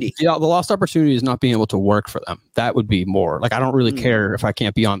opportunity. Yeah, the lost opportunity is not being able to work for them. That would be more like I don't really care if I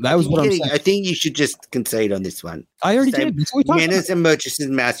can't be on. That was what I'm saying. I think you should just concede on this one. I already did. Manners and Murchison's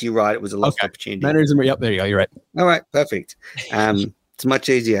Mouse, you're right. It was a lost opportunity. Manners and yep, there you go. You're right. All right, perfect. It's much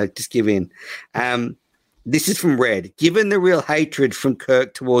easier. Just give in. This is from Red. Given the real hatred from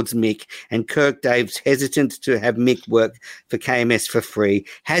Kirk towards Mick and Kirk Dave's hesitance to have Mick work for KMS for free,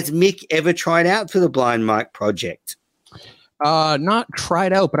 has Mick ever tried out for the Blind Mike project? Not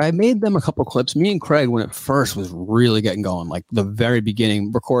tried out, but I made them a couple clips. Me and Craig, when it first was really getting going, like the very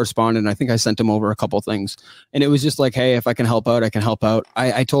beginning, were corresponding. I think I sent him over a couple things, and it was just like, hey, if I can help out, I can help out.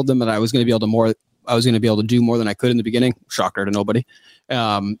 I told them that I was going to be able to do more than I could in the beginning. Shocker to nobody.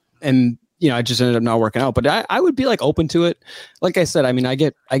 And I just ended up not working out, but I would be like open to it. Like I said, I mean, I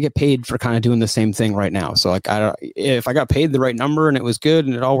get paid for kind of doing the same thing right now. So like, if I got paid the right number and it was good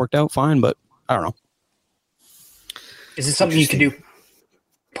and it all worked out fine, but I don't know. Is it something you can do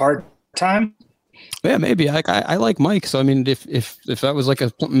part-time? Yeah, maybe. I like Mike. So, I mean, if that was like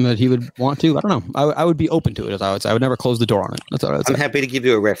something that he would want to, I don't know. I would be open to it, as I would say. I would never close the door on it. That's all I would say. I'm happy to give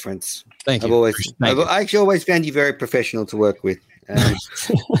you a reference. Thank you. I've actually always found you very professional to work with.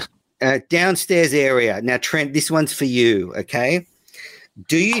 Downstairs area. Now, Trent, this one's for you, okay?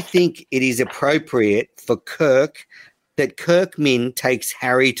 Do you think it is appropriate for that Kirk Min takes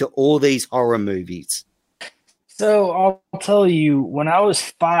Harry to all these horror movies? So I'll tell you, when I was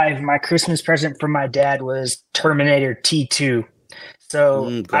 5, my Christmas present from my dad was Terminator T2.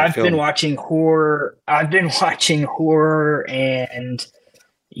 So I've been watching horror. I've been watching horror and,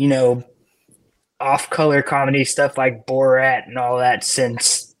 off-color comedy stuff like Borat and all that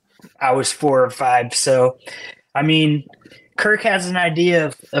since I was 4 or 5. So, I mean, Kirk has an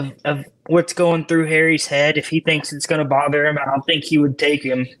idea of what's going through Harry's head. If he thinks it's going to bother him, I don't think he would take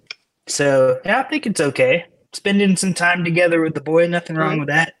him. So, yeah, I think it's okay. Spending some time together with the boy, nothing wrong with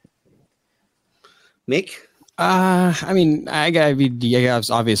that. Mick? I mean,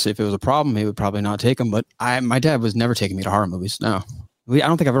 obviously if it was a problem, he would probably not take him, but my dad was never taking me to horror movies. No. I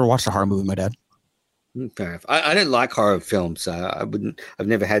don't think I've ever watched a horror movie with my dad. Fair enough. I don't like horror films, so I've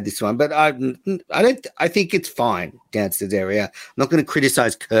never had this one, but I think it's fine downstairs area. I'm not going to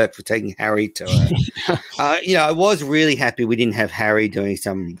criticize Kirk for taking Harry to her. I was really happy we didn't have Harry doing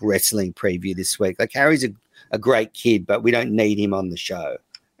some wrestling preview this week. Like, Harry's a great kid, but we don't need him on the show.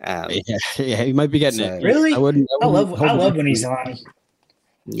 Yeah, he might be getting it. Really? I love when he's on.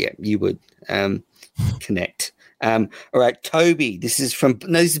 Yeah, you would connect. All right, Toby, this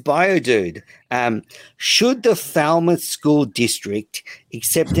is Bio Dude. Should the Falmouth School District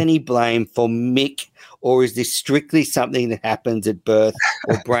accept any blame for Mick, or is this strictly something that happens at birth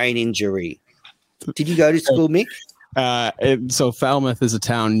or brain injury? Did you go to school, Mick? So Falmouth is a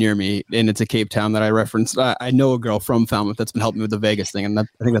town near me, and it's a Cape Town that I referenced. I know a girl from Falmouth that's been helping me with the Vegas thing, and I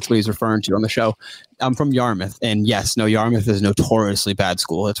think that's what he's referring to on the show. I'm from Yarmouth, and yes, Yarmouth is a notoriously bad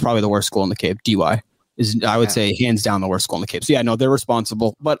school. It's probably the worst school in the Cape. DY is, I would say, hands down the worst school in the Cape. So yeah, they're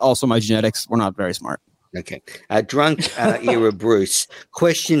responsible, but also my genetics, we're not very smart. Okay. Drunk era Bruce.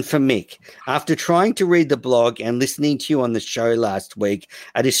 Question for Mick. After trying to read the blog and listening to you on the show last week,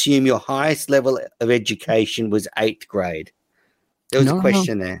 I'd assume your highest level of education was 8th grade. There was a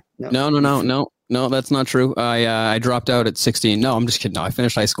question there. No, that's not true. I dropped out at 16. No, I'm just kidding. No, I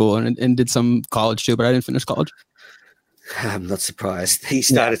finished high school and did some college too, but I didn't finish college. I'm not surprised. He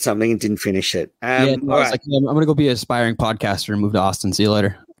started something and didn't finish it. I was like, I'm going to go be an aspiring podcaster and move to Austin. See you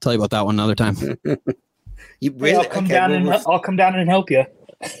later. I'll tell you about that one another time. I'll come down and help you.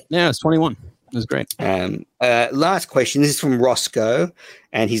 Yeah, it's 21. It was great. Last question. This is from Roscoe,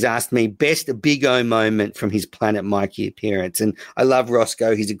 and he's asked me best Big O moment from his Planet Mikey appearance. And I love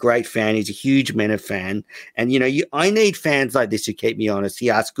Roscoe. He's a great fan. He's a huge Mena fan. And, I need fans like this who keep me honest. He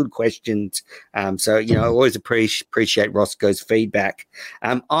asks good questions. So, I always appreciate Roscoe's feedback.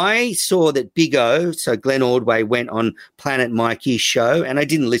 I saw that Big O, so Glenn Ordway, went on Planet Mikey's show, and I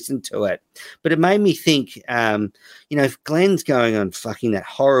didn't listen to it. But it made me think, if Glenn's going on fucking that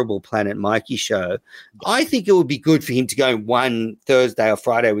horrible Planet Mikey show, I think it would be good for him to go one Thursday or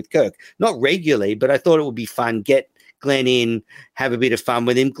Friday with Kirk. Not regularly, but I thought it would be fun. Get Glenn in, have a bit of fun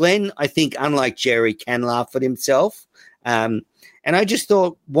with him. Glenn, I think, unlike Jerry, can laugh at himself. And I just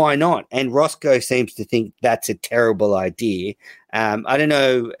thought, why not? And Roscoe seems to think that's a terrible idea. I don't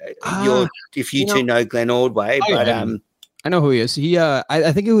know if you two know Glenn Ordway, but I know who he is.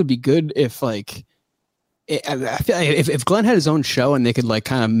 I think it would be good if I feel like if Glenn had his own show and they could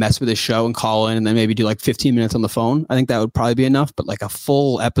kind of mess with his show and call in and then maybe do 15 minutes on the phone, I think that would probably be enough. But a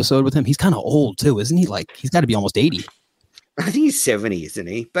full episode with him, he's kind of old too, isn't he? He's got to be almost 80. I think he's 70, isn't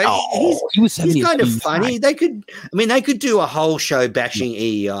he? But he was 70. He's kind of funny. They could do a whole show bashing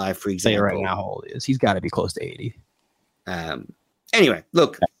EEI, for Say example. right now how old he is. He's got to be close to 80. Anyway,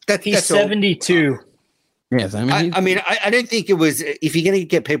 look, he's 72. Yes, I mean, I don't think it was. If you're going to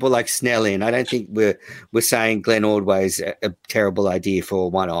get people like Snell in, I don't think we're saying Glenn Ordway's a terrible idea for a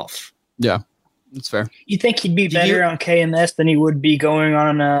one-off. Yeah, that's fair. You think he'd be better on KMS than he would be going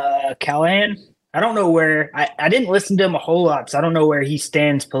on Callahan? I don't know where I didn't listen to him a whole lot, so I don't know where he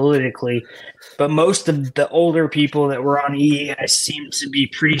stands politically. But most of the older people that were on EEI seem to be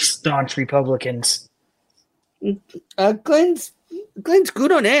pretty staunch Republicans. Glenn's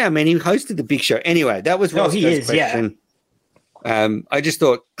good on air. I mean, he hosted the big show. Anyway, that was Roscoe's question. Yeah. I just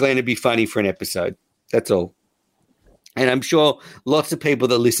thought Glenn would be funny for an episode. That's all. And I'm sure lots of people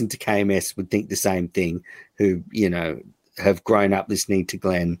that listen to KMS would think the same thing, who, have grown up listening to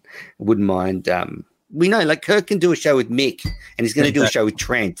Glenn, wouldn't mind. We know, like, Kirk can do a show with Mick, and he's going to do a show with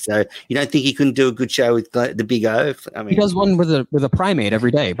Trent. So you don't think he couldn't do a good show with the Big O? I mean, he does one with a primate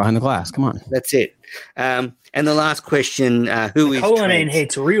every day behind the glass. Come on, that's it. And the last question: who is Trent?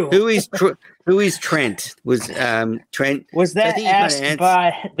 Hates real. Who is Trent? Was Trent? Was that asked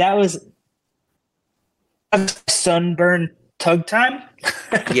by? That was Sunburn Tug Time.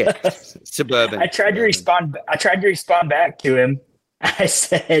 Yeah, Suburban. I tried to respond back to him. I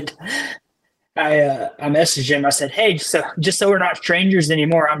said, I messaged him. I said, "Hey, just so we're not strangers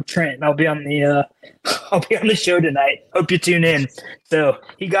anymore, I'm Trent, and I'll be on the show tonight. Hope you tune in." So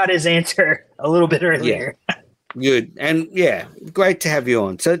he got his answer a little bit earlier. Yeah. Good. And great to have you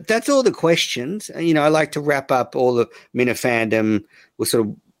on. So that's all the questions. I like to wrap up all the Minute Fandom with sort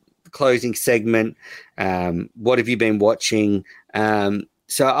of closing segment. What have you been watching?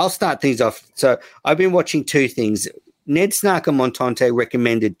 So I'll start things off. So I've been watching two things. Ned Snarker Montante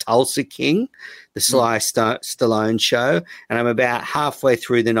recommended Tulsa King, the Sly Stallone show, and I'm about halfway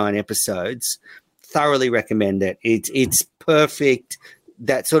through the 9 episodes. Thoroughly recommend it. It's perfect.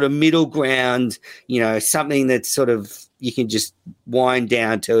 That sort of middle ground, something that's sort of you can just wind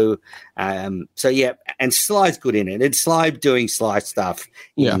down to. And Sly's good in it. It's Sly doing Sly stuff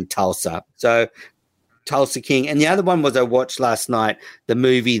in Tulsa. So Tulsa King. And the other one was I watched last night, the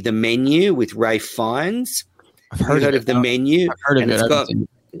movie The Menu with Ralph Fiennes. I've heard of The Menu. I've heard of it. It's got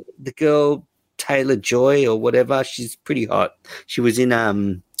the girl Taylor Joy or whatever. She's pretty hot. She was in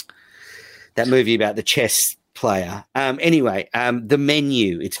that movie about the chess player. The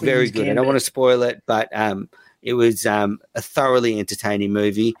Menu. It's very good. I don't want to spoil it, but it was a thoroughly entertaining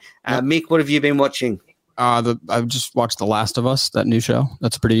movie. Mick, what have you been watching? I've just watched The Last of Us, that new show.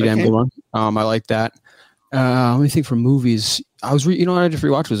 That's a pretty damn good one. I like that. Let me think for movies. I was, what I just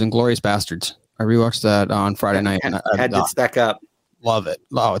rewatched was Inglourious Bastards. I rewatched that on Friday night. How did it stack up? Love it.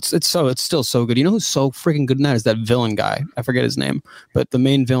 Oh, it's still so good. You know who's so freaking good in that is that villain guy. I forget his name, but the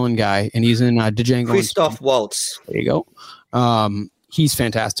main villain guy, and he's in Django. Christoph Waltz. There you go. He's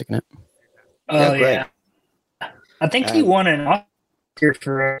fantastic in it. Oh yeah. I think he won an Oscar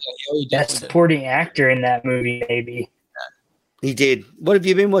for best supporting actor in that movie. Maybe he did. What have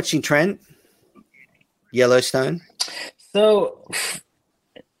you been watching, Trent? Yellowstone. So,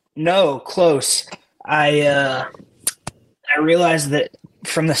 no, close. I realized that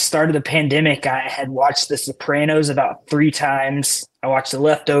from the start of the pandemic, I had watched The Sopranos about 3 times. I watched The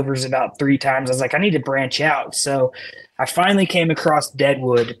Leftovers about 3 times. I was like, I need to branch out. So I finally came across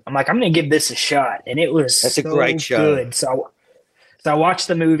Deadwood. I'm like, I'm going to give this a shot. And it was a great show. Good. So I watched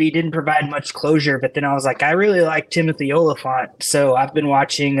the movie, didn't provide much closure, but then I was like, I really like Timothy Oliphant. So I've been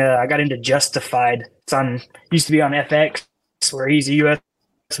watching, I got into Justified. It's used to be on FX, where he's a U.S.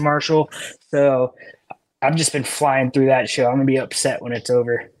 Marshal. So I've just been flying through that show. I'm going to be upset when it's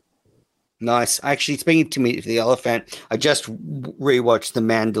over. Nice. Actually, speaking to me, the Elephant, I just rewatched The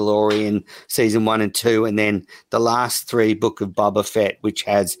Mandalorian season 1 and 2, and then the last 3 Book of Boba Fett, which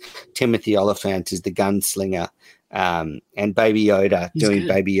has Timothy Oliphant as the gunslinger, and Baby Yoda doing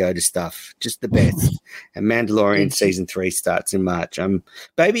Baby Yoda stuff. Just the best. And Mandalorian season 3 starts in March.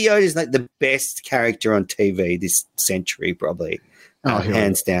 Baby Yoda is like the best character on TV this century, probably.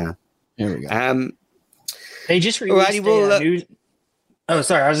 Hands down. Here we go. They just released a news. Oh,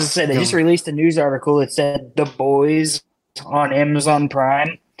 sorry. I was just saying they just released a news article that said The Boys on Amazon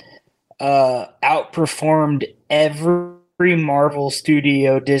Prime outperformed every Marvel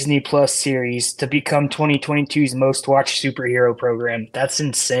Studio Disney Plus series to become 2022's most watched superhero program. That's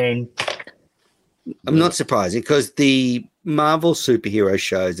insane. I'm not surprised because the Marvel superhero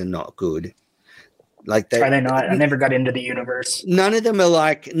shows are not good. Are they not? I never got into the universe. None of them.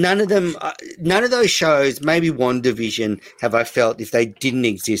 None of those shows, maybe WandaVision, have I felt if they didn't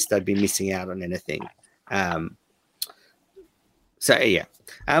exist, they'd be missing out on anything. So yeah.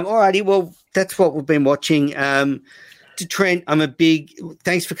 Alrighty. Well, that's what we've been watching. To Trent,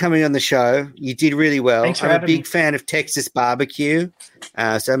 thanks for coming on the show. You did really well. Thanks for I'm a having big me. fan of Texas barbecue.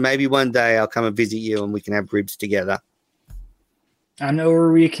 So maybe one day I'll come and visit you and we can have ribs together. I know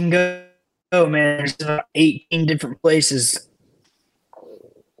where we can go, man. There's about 18 different places.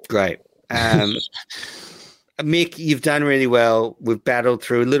 Great. Mick, you've done really well. We've battled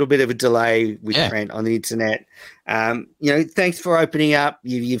through a little bit of a delay with Trent on the internet. Thanks for opening up.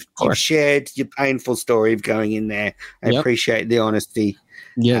 You've shared your painful story of going in there. I appreciate the honesty.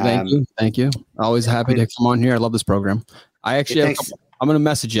 Yeah, thank you. Always happy to come on here. I love this program. I actually I'm going to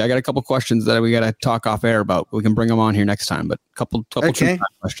message you. I got a couple questions that we got to talk off air about. We can bring them on here next time, but a couple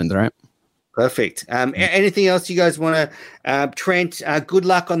questions, all right? Perfect. Anything else you guys want to? Trent, good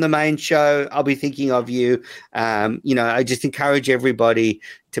luck on the main show. I'll be thinking of you. I just encourage everybody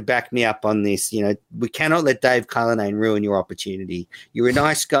to back me up on this. We cannot let Dave Cullinane ruin your opportunity. You're a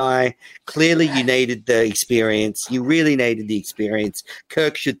nice guy. Clearly, you needed the experience. You really needed the experience.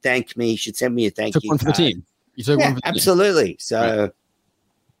 Kirk should thank me. Should send me a thank you. Took one for the team. You took one for the absolutely. Team. So,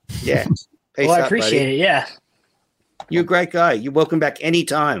 yeah. Peace I appreciate it. Yeah. You're a great guy. You're welcome back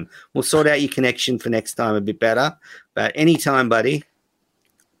anytime. We'll sort out your connection for next time a bit better, but anytime, buddy.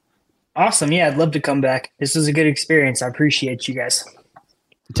 Awesome. Yeah, I'd love to come back. This was a good experience. I appreciate you guys.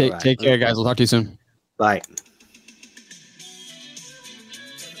 Take care, guys. We'll talk to you soon. Bye.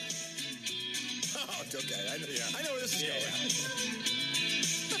 Oh, it's okay. I know where this is going.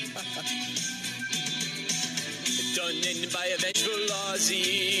 Done in by a vengeful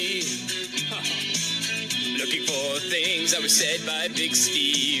Aussie. Looking for things that were said by Big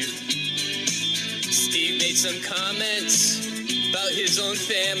Steve. Steve made some comments about his own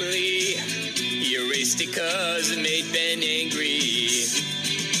family. He erased it cause it made Ben angry.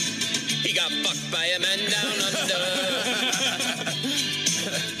 He got fucked by a man down under.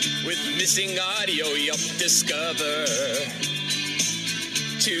 With missing audio, yup, discover.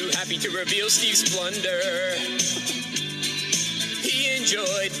 Too happy to reveal Steve's blunder. He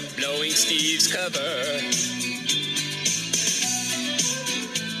enjoyed blowing Steve's cover.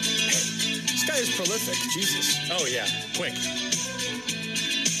 This guy is prolific. Jesus. Oh, yeah. Quick.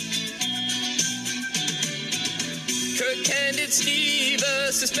 Kirk handed Steve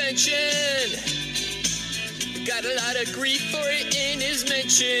a suspension. Got a lot of grief for it in his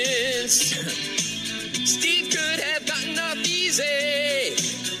mentions. Steve could have gotten off easy.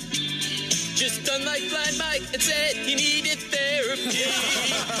 Just unlike Blind Mike and said he needed therapy.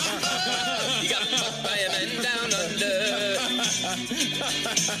 He got fucked by a man down under.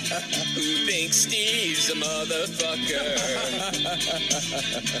 Who thinks Steve's a motherfucker?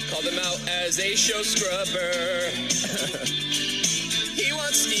 Called him out as a show scrubber. He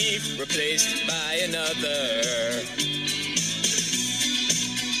wants Steve replaced by another.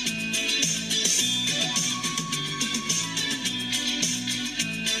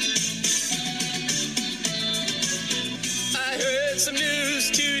 I heard some news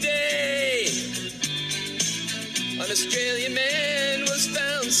today. An Australian man was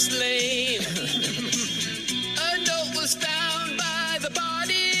found slain. A note was found by the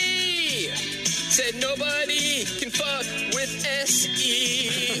body. Said nobody can fuck with S.E.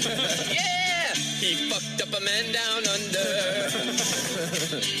 Yeah, he fucked up a man down under.